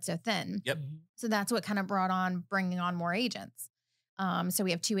we're spread so thin. Yep. Mhm. So that's what kind of bringing on more agents. So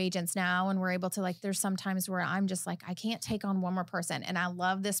we have 2 agents now, and we're able to, like, there's sometimes where I'm just like, I can't take on one more person. And I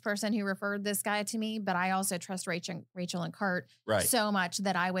love this person who referred this guy to me, but I also trust Rachel and Kurt Right. so much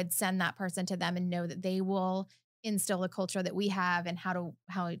that I would send that person to them and know that they will instill the culture that we have and how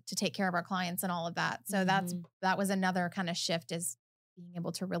to take care of our clients and all of that. So that was another kind of shift, is being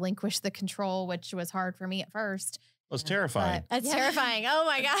able to relinquish the control, which was hard for me at first. Well, it's terrifying. That's terrifying. Oh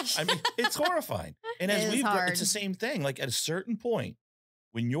my gosh. I mean, it's horrifying. And It as is we've grown, hard. it's the same thing. Like at a certain point,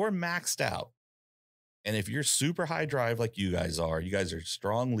 when you're maxed out, and if you're super high drive like you guys are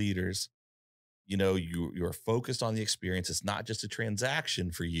strong leaders, you know, you're focused on the experience. It's not just a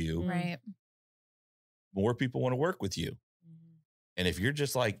transaction for you. Right. More people want to work with you. And if you're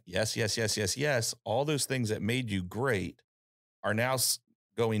just like, yes, yes, yes, yes, yes, all those things that made you great are now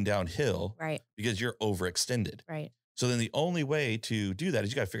going downhill, Right. because you're overextended. Right. So then the only way to do that is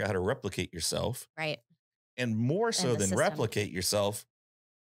you got to figure out how to replicate yourself. Right. And more so the than system. replicate yourself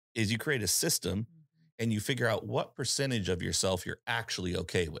is you create a system and you figure out what percentage of yourself you're actually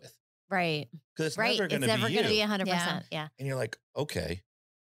okay with. Right. Because it's Right. never going It's to never be going to you. be 100%. Yeah. And you're like, okay,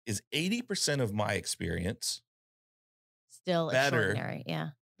 is 80% of my experience Still better extraordinary. Yeah.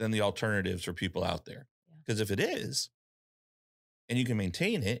 than the alternatives for people out there? Because if it is, and you can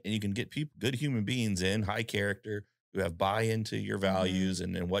maintain it and you can get people, good human beings in, high character, who have buy-in to your values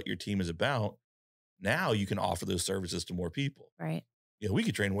and what your team is about, now you can offer those services to more people. Right. You know, we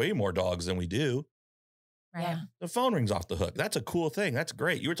could train way more dogs than we do. Right. Yeah. The phone rings off the hook. That's a cool thing. That's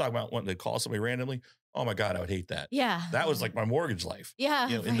great. You were talking about wanting to call somebody randomly. Oh my God, I would hate that. Yeah. That was like my mortgage life. Yeah.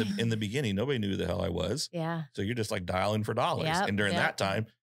 You know, in the beginning, nobody knew who the hell I was. Yeah. So you're just like dialing for dollars. Yep, And during yep. that time,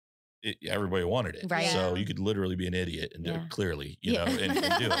 everybody wanted it. Right. So Yeah. you could literally be an idiot and do Yeah. it clearly, you know, and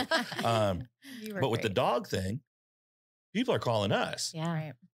do it. You were But with the great. dog thing, people are calling us. Yeah.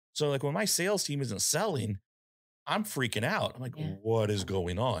 Right. So like when my sales team isn't selling, I'm freaking out. I'm like, Yeah. what is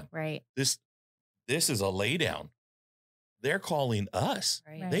going on? Right. This is a lay down. They're calling us.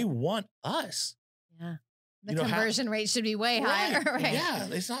 Right. They want us. Yeah. The you know, conversion rate should be way higher. Right. Yeah.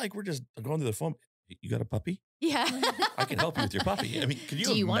 It's not like we're just going to the phone. You got a puppy? Yeah. I can help you with your puppy. I mean, can you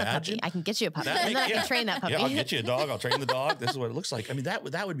Do you want a imagine? puppy? I can get you a puppy. That And then I make- can train that puppy. Yeah, I'll get you a dog. I'll train the dog. This is what it looks like. I mean, that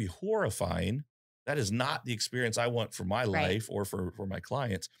would be horrifying. That is not the experience I want for my Right. life or for my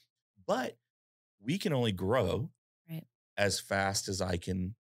clients. But we can only grow Right. as fast as I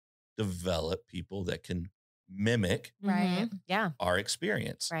can develop people that can mimic Right. Mhm. Yeah. our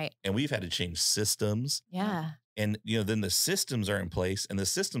experience. Right. And we've had to change systems. Yeah. And, you know, then the systems are in place and the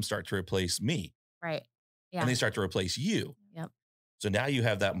systems start to replace me Right. Yeah. and they start to replace you. Yep. So now you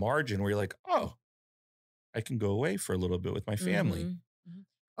have that margin where you're like, oh, I can go away for a little bit with my family. Mhm. Mhm.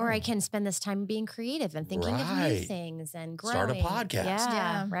 Or I Oh. can spend this time being creative and thinking of new Right. things and growing. Start a podcast. Yeah.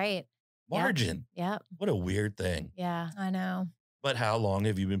 Yeah. Right. Yep. Margin. Yep. What a weird thing. Yeah. I know. But how long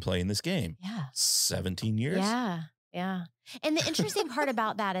have you been playing this game? Yeah. 17 years? Yeah. Yeah. And the interesting part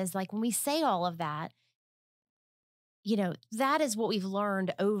about that is like when we say all of that, you know, that is what we've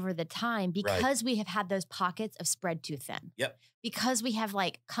learned over the time because we have had those pockets of spread too thin. Yep. Because we have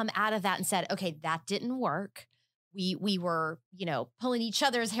like come out of that and said, okay, that didn't work. We were, you know, pulling each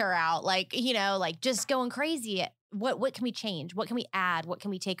other's hair out, like, you know, like just going crazy. What can we change? What can we add? What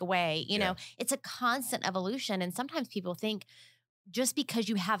can we take away? You know, it's a constant evolution. And sometimes people think just because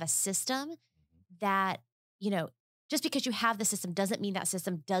you have a system that, you know, just because you have the system doesn't mean that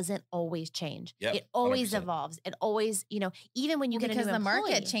system doesn't always change. Yep, It always 100%. evolves. It always, you know, even when you get a because new the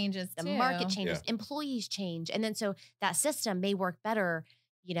employee, market changes the too. market changes, employees change. And then so that system may work better,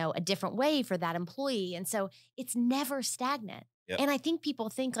 you know, a different way for that employee. And so it's never stagnant. Yep. And I think people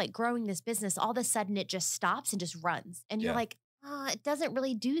think like growing this business, all of a sudden it just stops and just runs. And you're Yeah. like, it doesn't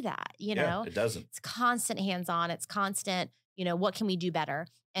really do that, you Yeah, know? it doesn't. It's constant hands-on. It's constant, you know, what can we do better?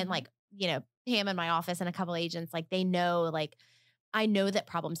 And like, you know, Pam in my office and a couple agents, like they know, like, I know that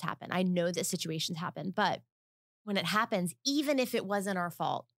problems happen. I know that situations happen. But when it happens, even if it wasn't our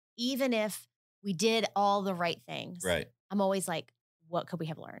fault, even if we did all the right things, Right. I'm always like, what could we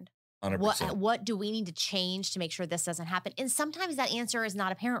have learned? 100%. What do we need to change to make sure this doesn't happen? And sometimes that answer is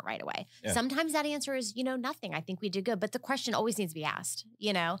not apparent right away. Yeah. Sometimes that answer is, you know, nothing. I think we did good. But the question always needs to be asked,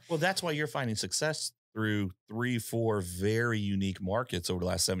 you know? Well, that's why you're finding success through 3-4 very unique markets over the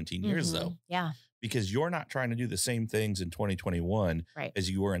last 17 years, Mhm. though, Yeah. because you're not trying to do the same things in 2021 Right. as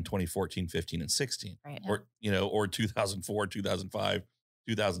you were in 2014, 15, and 16, Right. or, you know, or 2004, 2005,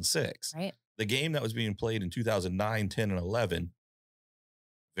 2006. Right. The game that was being played in 2009, 10, and 11,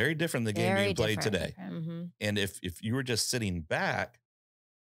 very different than the game Very being played different. today. Mm-hmm. And if you were just sitting back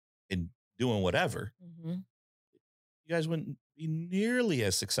and doing whatever, Mm-hmm. you guys wouldn't be nearly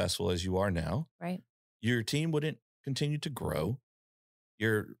as successful as you are now. Right. Your team wouldn't continue to grow.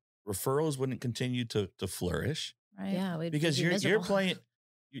 your referrals wouldn't continue to flourish Right. Yeah. We'd because be you're miserable.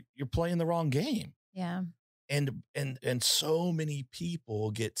 playing the wrong game. Yeah. And so many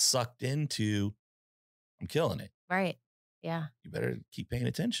people get sucked into, I'm killing it. Right. Yeah. You better keep paying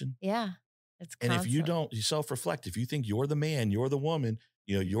attention. Yeah. It's And if you constant. don't, you self-reflect. If you think you're the man, you're the woman,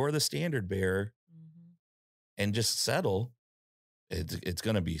 you're the standard bearer, Mhm. and just settle, it's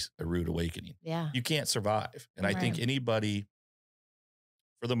going to be a rude awakening. Yeah. You can't survive. And I think Right. anybody,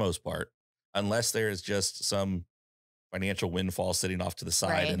 for the most part, unless there is just some financial windfall sitting off to the side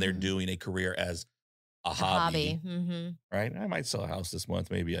Right. and they're Mhm. doing a career as a A hobby, hobby. Mm-hmm. right? I might sell a house this month.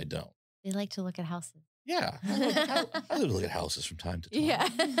 Maybe I don't. They like to look at houses. Yeah. I look at houses from time to time. Yeah.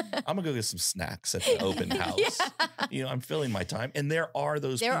 I'm going to go get some snacks at the open house. Yeah. I'm filling my time. And there are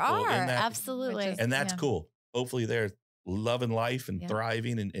those There people are. in that. Absolutely. Which is- And that's Yeah. cool. Hopefully they're loving life and Yeah.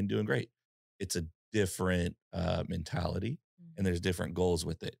 thriving and doing great. It's a different mentality and there's different goals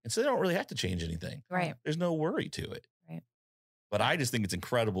with it. And so they don't really have to change anything. Right. There's no worry to it. Right. But I just think it's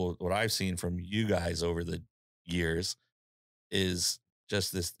incredible what I've seen from you guys over the years is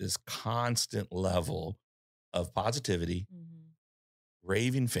just this constant level of positivity, Mm-hmm.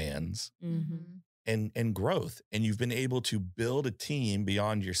 raving fans, Mm-hmm. and growth. And you've been able to build a team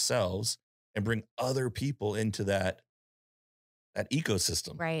beyond yourselves and bring other people into that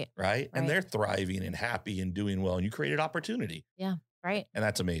ecosystem. Right. Right. And Right. they're thriving and happy and doing well. And you created opportunity. Right. And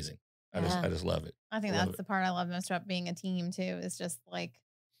that's amazing. I just love it. I think Love that's it. the part I love most about being a team too, is just like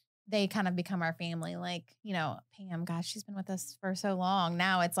they kind of become our family. Like, Pam, gosh, she's been with us for so long.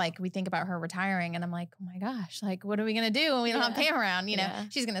 Now it's like we think about her retiring and I'm like, oh my gosh, like what are we going to do when we don't have Yeah. Pam around? Yeah.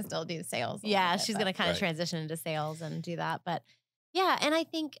 She's going to still do sales. a Yeah. little bit, She's but- going to kind of Right. transition into sales and do that. But yeah. And I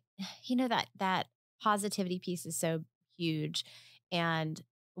think, that positivity piece is so huge. And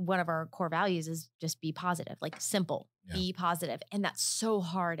one of our core values is just be positive, like simple, Yeah. be positive. And that's so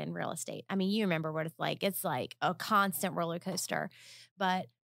hard in real estate. I mean, you remember what it's like. It's like a constant roller coaster, but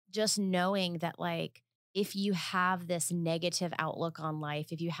just knowing that like, if you have this negative outlook on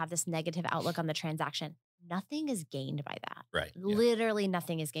life, if you have this negative outlook on the transaction, nothing is gained by that. Right. Yeah. Literally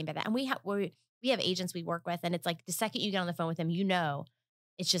nothing is gained by that. And we have agents we work with, and it's like the second you get on the phone with them,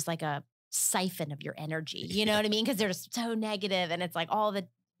 it's just like a siphon of your energy. You know what I mean? Because they're just so negative, and it's like all the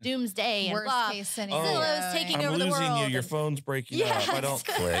doomsday and Worst blah. case scenario. Zillow's taking I'm over the losing you. world Your and- phone's breaking Yes. up. I don't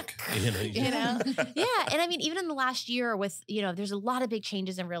click. You know? Yeah. And I mean, even in the last year with, there's a lot of big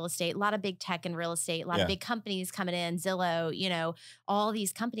changes in real estate, a lot of big tech in real estate, a lot Yeah. of big companies coming in, Zillow, all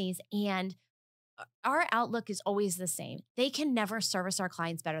these companies. And our outlook is always the same. They can never service our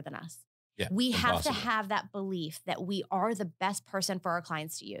clients better than us. Yeah, We have to impossible. have that belief that we are the best person for our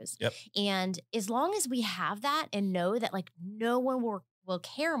clients to use. Yep. And as long as we have that and know that like no one will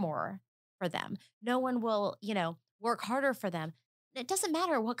care more for them, no one will, work harder for them. It doesn't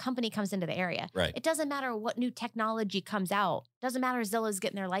matter what company comes into the area. Right. It doesn't matter what new technology comes out. Doesn't matter if Zillow's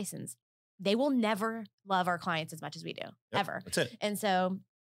getting their license. They will never love our clients as much as we do, Yep, ever. That's it. And so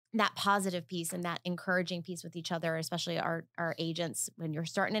that positive piece and that encouraging piece with each other, especially our agents, when you're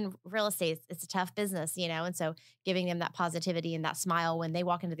starting in real estate, it's a tough business, and so giving them that positivity and that smile when they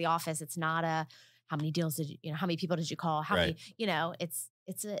walk into the office, it's not how many deals did you, how many people did you call? How many,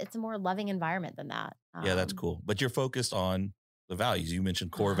 it's a more loving environment than that. Yeah, that's cool. But you're focused on the values. You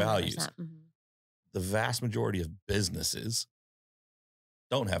mentioned core 100%. values. Mhm. The vast majority of businesses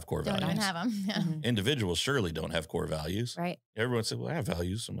don't have core Don't values. even have them. Yeah. Mhm. Individuals surely don't have core values. Right, Everyone said, well, I have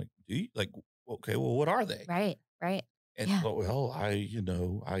values. I'm like, do you? Like, okay, well, what are they? right. And Yeah. well,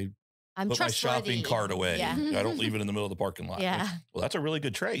 I I'm put my shopping trustworthy. cart away. Yeah. I don't leave it in the middle of the parking lot. Like, Yeah. well, that's a really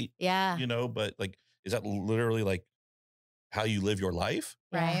good trait, Yeah. but like, is that literally like how you live your life?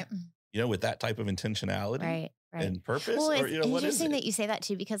 Right. With that type of intentionality Right. and purpose? Well, or, it's what is interesting it? that you say that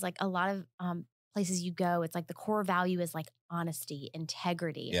too, because like a lot of places you go, it's like the core value is like honesty,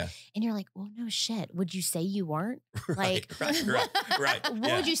 integrity. Yeah. And you're like, well, no shit. Would you say you weren't? Like, right.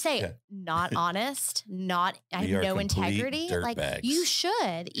 what would you say? Yeah. Not honest, I We have are no complete integrity. Like dirtbags. you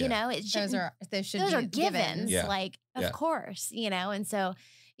should, Yeah. it Those should should are be givens. Yeah. Like, of Yeah. course, and so,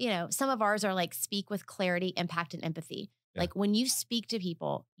 some of ours are like speak with clarity, impact, and empathy. Yeah. Like when you speak to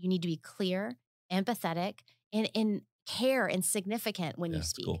people, you need to be clear, empathetic, and care and significant when Yeah, you it's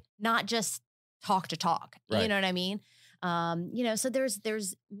speak, cool. not just talk to talk. Right. You know what I mean? So there's Be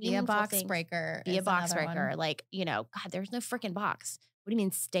a meaningful box things. breaker. Be a is box another one. breaker. Like, God, there's no freaking box. what do you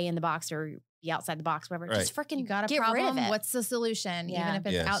mean stay in the box or be outside the box, whatever? Right. Just freaking You got a get rid problem. of it. What's the solution? Yeah. Even if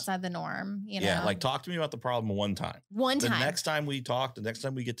it's Yes. outside the norm, you know? Yeah, like talk to me about the problem one time. One The time. next time we talk, the next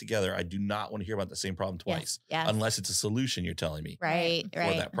time we get together, I do not want to hear about the same problem twice. Yes. Unless it's a solution you're telling me Right. for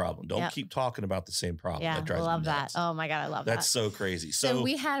Right. that problem. Don't Yep. keep talking about the same problem. Yeah. That drives I love me that. nuts. Oh my God. I love That's that. so crazy. So So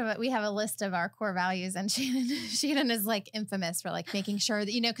we have a list of our core values, and Shannon is like infamous for like making sure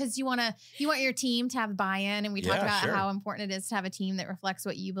that, you know, because you want your team to have buy-in, and we talk Yeah, about sure. how important it is to have a team that reflects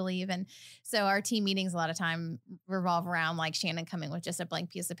what you believe. And so our team meetings a lot of time revolve around like Shannon coming with just a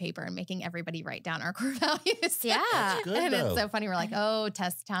blank piece of paper and making everybody write down our core values. Yeah. That's good, And though. it's so funny. We're like, oh,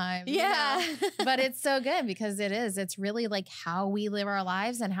 test time. you Yeah. know? But it's so good because it's really like how we live our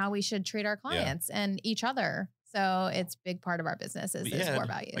lives and how we should treat our clients and each other. So it's a big part of our business is we those had, core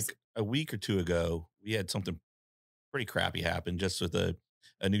values. like a week or two ago, we had something pretty crappy happen just with a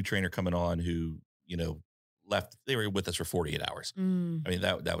new trainer coming on who, you know, left. They were with us for 48 hours. Mm. I mean,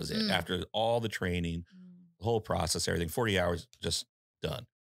 that was it. Mm. After all the training, the whole process, everything, 40 hours just done.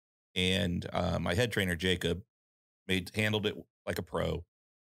 And my head trainer, Jacob, handled it like a pro,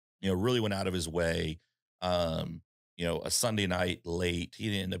 you know, really went out of his way. You know, a Sunday night late, he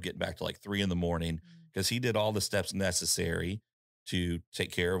didn't end up getting back to like 3 a.m. because he did all the steps necessary to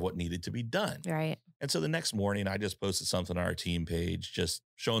take care of what needed to be done. Right. And so the next morning, I just posted something on our team page, just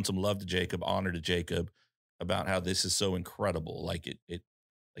showing some love to Jacob, honor to Jacob about how this is so incredible. Like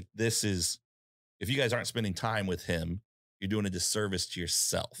like this is, if you guys aren't spending time with him, you're doing a disservice to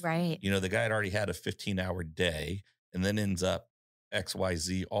yourself. Right. You know, the guy had already had a 15-hour day and then ends up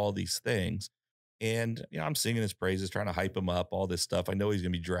XYZ, all these things. And, you know, I'm singing his praises, trying to hype him up, all this stuff. I know he's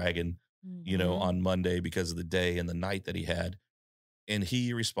going to be dragging, you know, Mhm. on Monday because of the day and the night that he had. And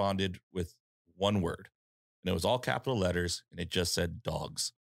he responded with one word, and it was all capital letters, and it just said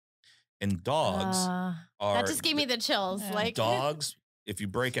dogs. And dogs are That just gave me the chills. Yeah. Like dogs. If you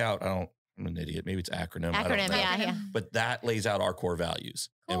break out, I'm an idiot. Maybe it's acronym. I don't acronym. know. Yeah. But that lays out our core values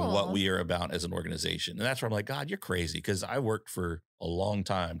and what Cool. we are about as an organization. And that's where I'm like, God, you're crazy. Because I worked for a long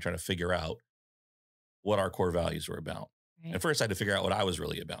time trying to figure out what our core values were about. Right. And first I had to figure out what I was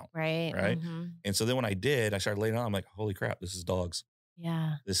really about. Right. Right. Mhm. And so then when I did, I started laying on, I'm like, holy crap, this is dogs.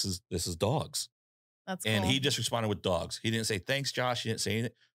 Yeah. This is dogs. That's And cool. he just responded with dogs. He didn't say, thanks, Josh. He didn't say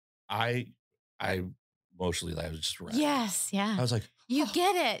anything. I emotionally, I was just wrecked. Yes. Yeah. I was like, You oh,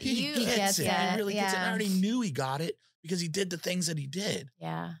 get it. he You gets gets it. it. He really gets it. I Yeah. already knew he got it because he did the things that he did.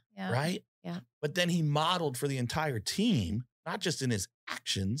 Yeah. Yeah. Right. Yeah. But then he modeled for the entire team, not just in his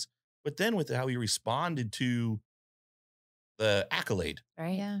actions, but then with how he responded to the accolade.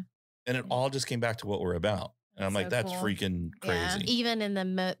 Right. Yeah. And it all just came back to what we're about. And I'm That's like, so that's cool. freaking Yeah. crazy. Even in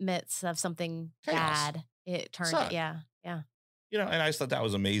the midst of something Chaos. bad, it turned. Sucked. Yeah. Yeah. You know, and I just thought that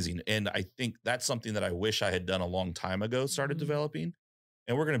was amazing. And I think that's something that I wish I had done a long time ago, started Mhm. developing.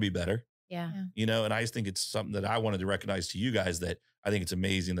 And we're going to be better, Yeah. Yeah. you know, and I just think it's something that I wanted to recognize to you guys, that I think it's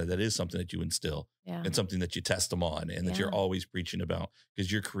amazing that that is something that you instill Yeah. and something that you test them on and that you're Yeah. always preaching about,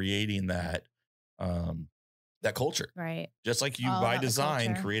 because you're creating that, that culture, Right. just like you All by about the design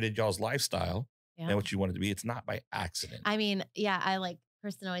culture. created y'all's lifestyle Yeah. and what you wanted to be. It's not by accident. I mean, yeah, I like,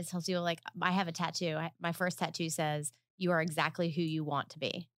 Kristen always tells you, like, I have a tattoo. My first tattoo says, you are exactly who you want to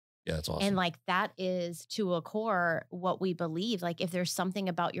be. Yeah, that's awesome. And like, that is to a core what we believe. Like, if there's something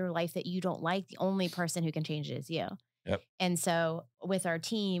about your life that you don't like, the only person who can change it is you. Yep. And so with our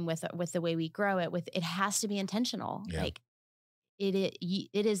team, with the way we grow it, it has to be intentional. Yeah. Like it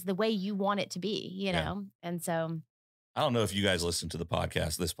is the way you want it to be, you Yeah. know? And so I don't know if you guys listen to this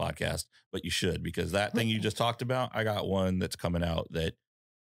podcast, but you should, because that thing you just talked about, I got one that's coming out that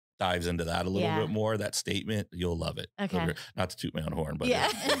dives into that a little Yeah. bit more. That statement, you'll love it. Okay. Not to toot my own horn, but yeah.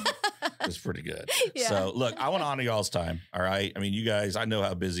 it's pretty good. Yeah. So look, I want to honor y'all's time. All right. I mean, you guys, I know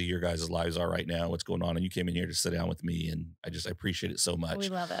how busy your guys' lives are right now, what's going on. And you came in here to sit down with me, and I appreciate it so much. We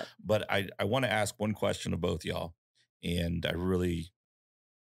love it. But I want to ask one question of both y'all. And I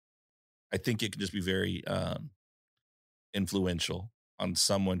think it can just be very influential on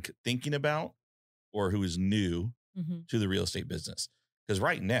someone thinking about or who is new Mhm. to the real estate business. Because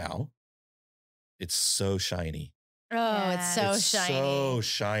right now, it's so shiny. Oh, it's so It's shiny. so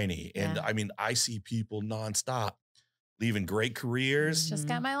shiny. And Yeah. I mean, I see people nonstop leaving great careers. Just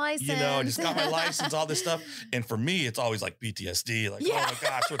got my license. You know, I just got my license, all this stuff. And for me, it's always like PTSD, like, Yeah. oh my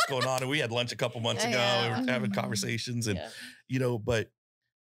gosh, what's going on? And we had lunch a couple months ago. Yeah. We were having conversations and, Yeah. you know, but,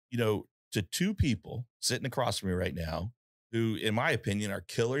 you know, to two people sitting across from me right now, who, in my opinion, are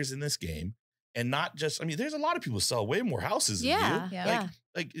killers in this game. And not just, I mean, there's a lot of people who sell way more houses than Yeah. you. Yeah.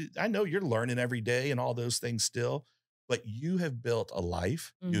 Like, I know you're learning every day and all those things still, but you have built a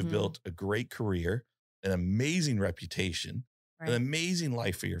life. You've Mhm. built a great career, an amazing reputation. an amazing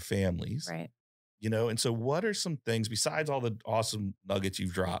life for your families. Right. You know, and so what are some things besides all the awesome nuggets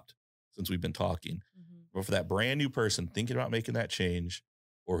you've dropped since we've been talking, or for that brand new person thinking about making that change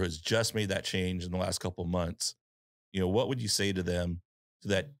or has just made that change in the last couple of months, you know, what would you say to them so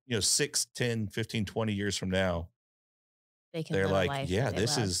that, you know, 6, 10, 15, 20 years from now, they're live a like, life yeah, that they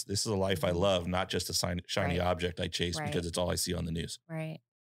this love. is a life I love, not just a shiny Right. object I chase Right. because it's all I see on the news. Right.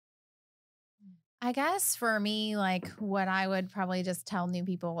 I guess for me, like what I would probably just tell new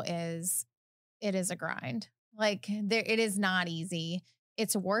people is it is a grind. Like it is not easy.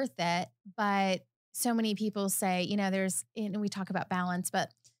 It's worth it. But so many people say, you know, and we talk about balance,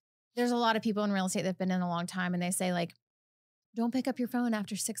 but there's a lot of people in real estate that have been in a long time and they say like, don't pick up your phone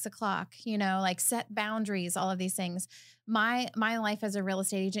after 6 o'clock, you know, like set boundaries, all of these things. My life as a real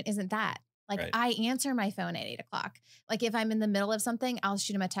estate agent isn't that. Like Right. I answer my phone at 8 o'clock. Like if I'm in the middle of something, I'll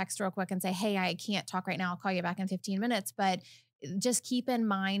shoot him a text real quick and say, hey, I can't talk right now. I'll call you back in 15 minutes. But just keep in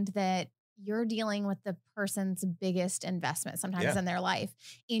mind that you're dealing with the person's biggest investment sometimes in their life.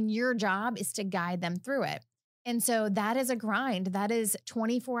 And your job is to guide them through it. And so that is a grind. That is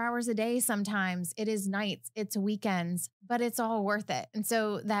 24 hours a day. Sometimes it is nights, it's weekends, but it's all worth it. And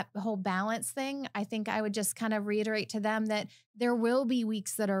so that whole balance thing, I think I would just kind of reiterate to them that there will be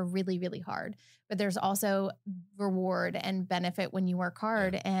weeks that are really, really hard, but there's also reward and benefit when you work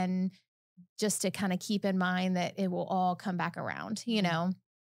hard. And just to kind of keep in mind that it will all come back around, you know?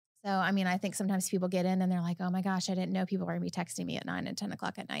 So, I mean, I think sometimes people get in and they're like, oh my gosh, I didn't know people were gonna be texting me at 9 and 10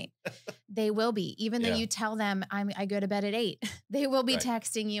 o'clock at night. They will be, even though you tell them I go to bed at 8, they will be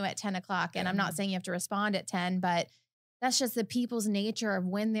texting you at 10 o'clock. And I'm not saying you have to respond at 10, but that's just the people's nature of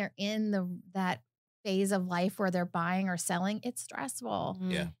when they're in that phase of life where they're buying or selling, it's stressful.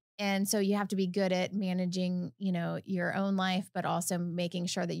 Yeah. And so you have to be good at managing, you know, your own life, but also making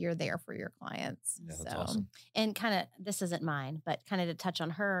sure that you're there for your clients. Yeah, that's awesome. And kind of, this isn't mine, but kind of to touch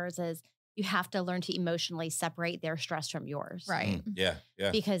on hers is you have to learn to emotionally separate their stress from yours. Right. Yeah. Yeah.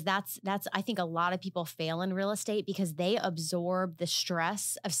 Because that's, I think a lot of people fail in real estate because they absorb the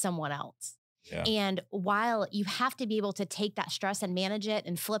stress of someone else. Yeah. And while you have to be able to take that stress and manage it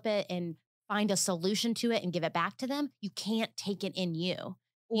and flip it and find a solution to it and give it back to them, you can't take it in you.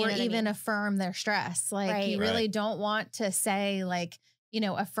 Or You know even affirm their stress. Like you really don't want to say like, you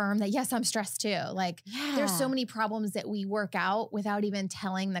know, affirm that, yes, I'm stressed too. Like there's so many problems that we work out without even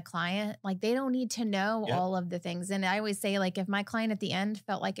telling the client. Like they don't need to know all of the things. And I always say like, if my client at the end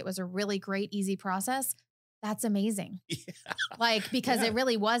felt like it was a really great, easy process, that's amazing. Like, because it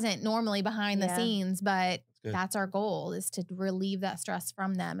really wasn't normally behind the scenes, but that's our goal is to relieve that stress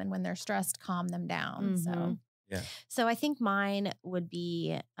from them. And when they're stressed, calm them down. So. Yeah. So I think mine would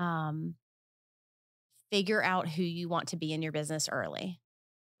be figure out who you want to be in your business early.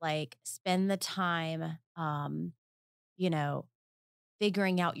 Like spend the time, you know,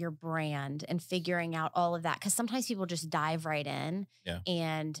 figuring out your brand and figuring out all of that. Cause sometimes people just dive right in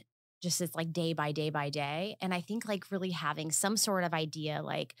and just it's like day by day by day. And I think like really having some sort of idea,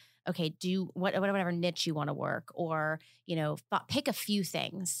 like, okay, do whatever niche you want to work or, you know, pick a few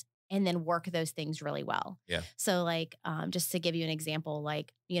things and then work those things really well. Yeah. So like, just to give you an example,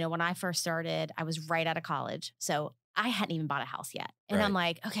 like, you know, when I first started, I was right out of college. So I hadn't even bought a house yet. And I'm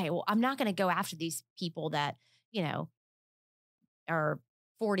like, okay, well, I'm not going to go after these people that, you know, are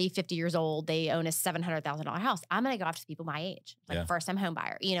 40, 50 years old. They own a $700,000 house. I'm going to go after people my age, like first time home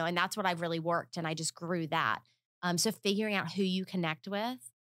buyer, you know, and that's what I've really worked. And I just grew that. So figuring out who you connect with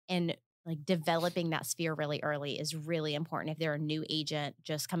and like developing that sphere really early is really important. If they're a new agent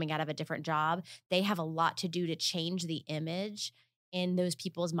just coming out of a different job, they have a lot to do to change the image in those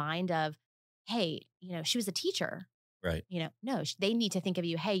people's mind of, hey, you know, she was a teacher. Right. You know, no, they need to think of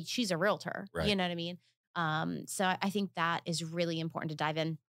you, hey, she's a realtor. Right. You know what I mean? So I think that is really important to dive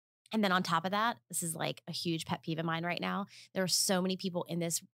in. And then on top of that, this is like a huge pet peeve of mine right now. There are so many people in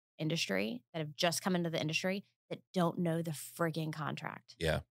this industry that have just come into the industry that don't know the frigging contract.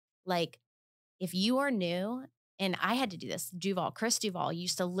 Yeah. Like if you are new, and I had to do this, Chris Duval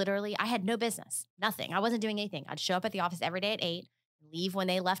used to literally, I had no business, nothing. I wasn't doing anything. I'd show up at the office every day at 8, leave when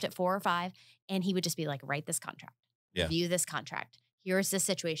they left at 4 or 5. And he would just be like, write this contract, review this contract. Here's this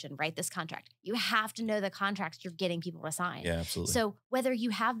situation, write this contract. You have to know the contracts you're getting people to sign. Yeah, absolutely. So whether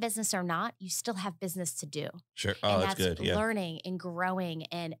you have business or not, you still have business to do. Sure. Oh, and that's good. Yeah. Learning and growing.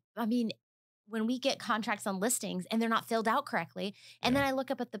 And I mean, when we get contracts on listings and they're not filled out correctly, and then I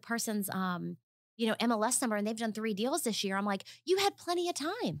look up at the person's, you know, MLS number and they've done 3 deals this year. I'm like, you had plenty of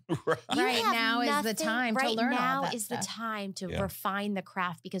time. Right now is the time to learn all that Now is the time to refine the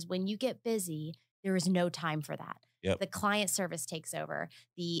craft because when you get busy, there is no time for that. Yep. The client service takes over.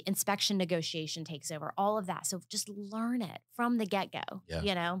 The inspection negotiation takes over. All of that. So just learn it from the get-go. Yeah.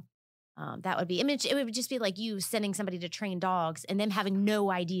 You know, that would be. I mean, it would just be like you sending somebody to train dogs and them having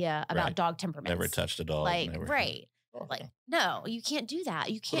no idea about Right. dog temperaments. Never touched a dog. Like, never. right. Like, no, you can't do that.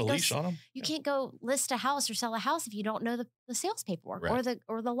 You Put can't a go. leash on them. You can't go list a house or sell a house if you don't know the sales paperwork Right.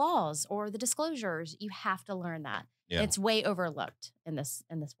 or the laws or the disclosures. You have to learn that. Yeah. It's way overlooked in this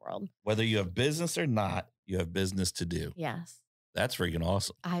world. Whether you have business or not, you have business to do. Yes. That's freaking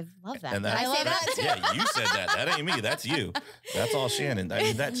awesome. I love that. And Did I say that? Yeah, you said that. That ain't me. That's you. That's all Shannon. I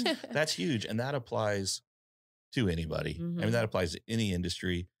mean, that's huge. And that applies to anybody. I mean, that applies to any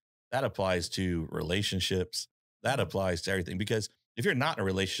industry. That applies to relationships. That applies to everything. Because if you're not in a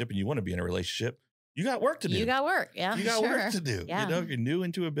relationship and you want to be in a relationship, you got work to do. You got work. Yeah. You got work to do. Yeah. You know, if you're new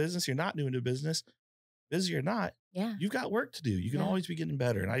into a business, you're not new into a business, busy or not, Yeah. you've got work to do. You can always be getting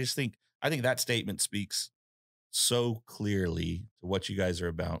better. And I think that statement speaks so clearly to what you guys are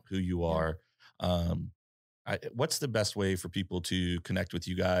about, who you are. What's the best way for people to connect with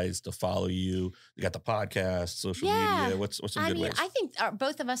you guys, to follow you? You got the podcast, social media. What's some good ways? I think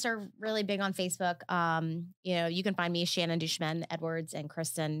both of us are really big on Facebook. You know, you can find me Shannon Duchemin Edwards and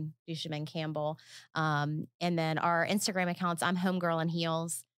Kristen Duchemin Campbell. And then our Instagram accounts, I'm Homegirl in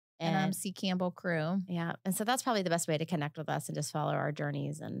Heels. And I'm C. Campbell Crew. Yeah. And so that's probably the best way to connect with us and just follow our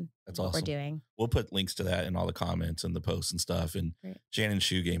journeys and That's what awesome. we're doing. We'll put links to that in all the comments and the posts and stuff. And Great. Shannon's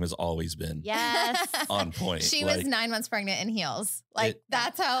shoe game has always been Yes. on point. She was 9 months pregnant in heels. Like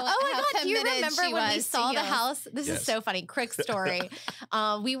that's how. Oh my how God. Do you committed remember she when we was to saw the heels. house? This Yes. is so funny. Quick story.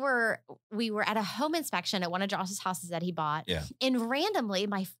 We were at a home inspection at one of Josh's houses that he bought. Yeah. And randomly,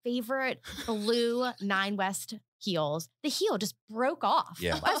 my favorite blue 9 West heels, the heel just broke off.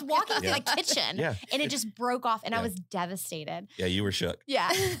 Yeah. I was walking through Yeah. the kitchen Yeah. and it just broke off and I Yeah. was devastated. Yeah, you were shook. Yeah.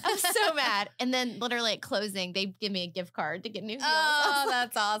 I was so mad. And then literally at closing, they give me a gift card to get new heels. Oh,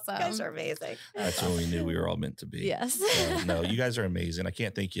 that's awesome. You guys are amazing. That's when we knew we were all meant to be. Yes. No, you guys are amazing. I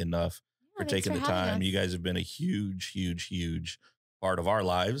can't thank you enough for thanks taking for the having time. us. You guys have been a huge, huge, huge part of our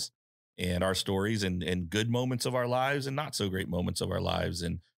lives and our stories and good moments of our lives and not so great moments of our lives.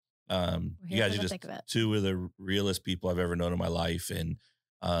 And you here guys for are the just thick of it. two of the realest people I've ever known in my life. And,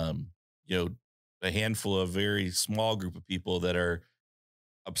 you know, a handful of very small group of people that are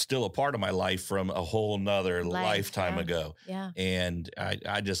still a part of my life from a whole nother lifetime ago. Yeah. And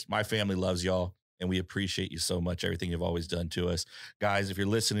my family loves y'all and we appreciate you so much. Everything you've always done to us. Guys, if you're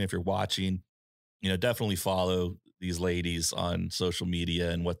listening, if you're watching, you know, definitely follow these ladies on social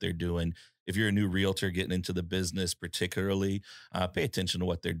media and what they're doing. If you're a new realtor getting into the business, particularly, pay attention to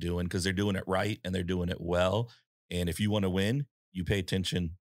what they're doing because they're doing it right and they're doing it well. And if you want to win, you pay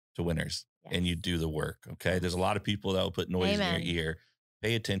attention to winners and you do the work. Okay. There's a lot of people that will put noise in your ear.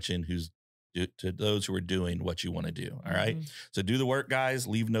 Pay attention to those who are doing what you want to do. All right. So do the work, guys.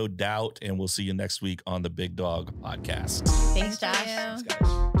 Leave no doubt. And we'll see you next week on the Big Dog Podcast. Thanks, Josh. Thank you. Thanks,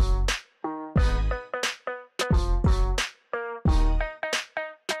 guys.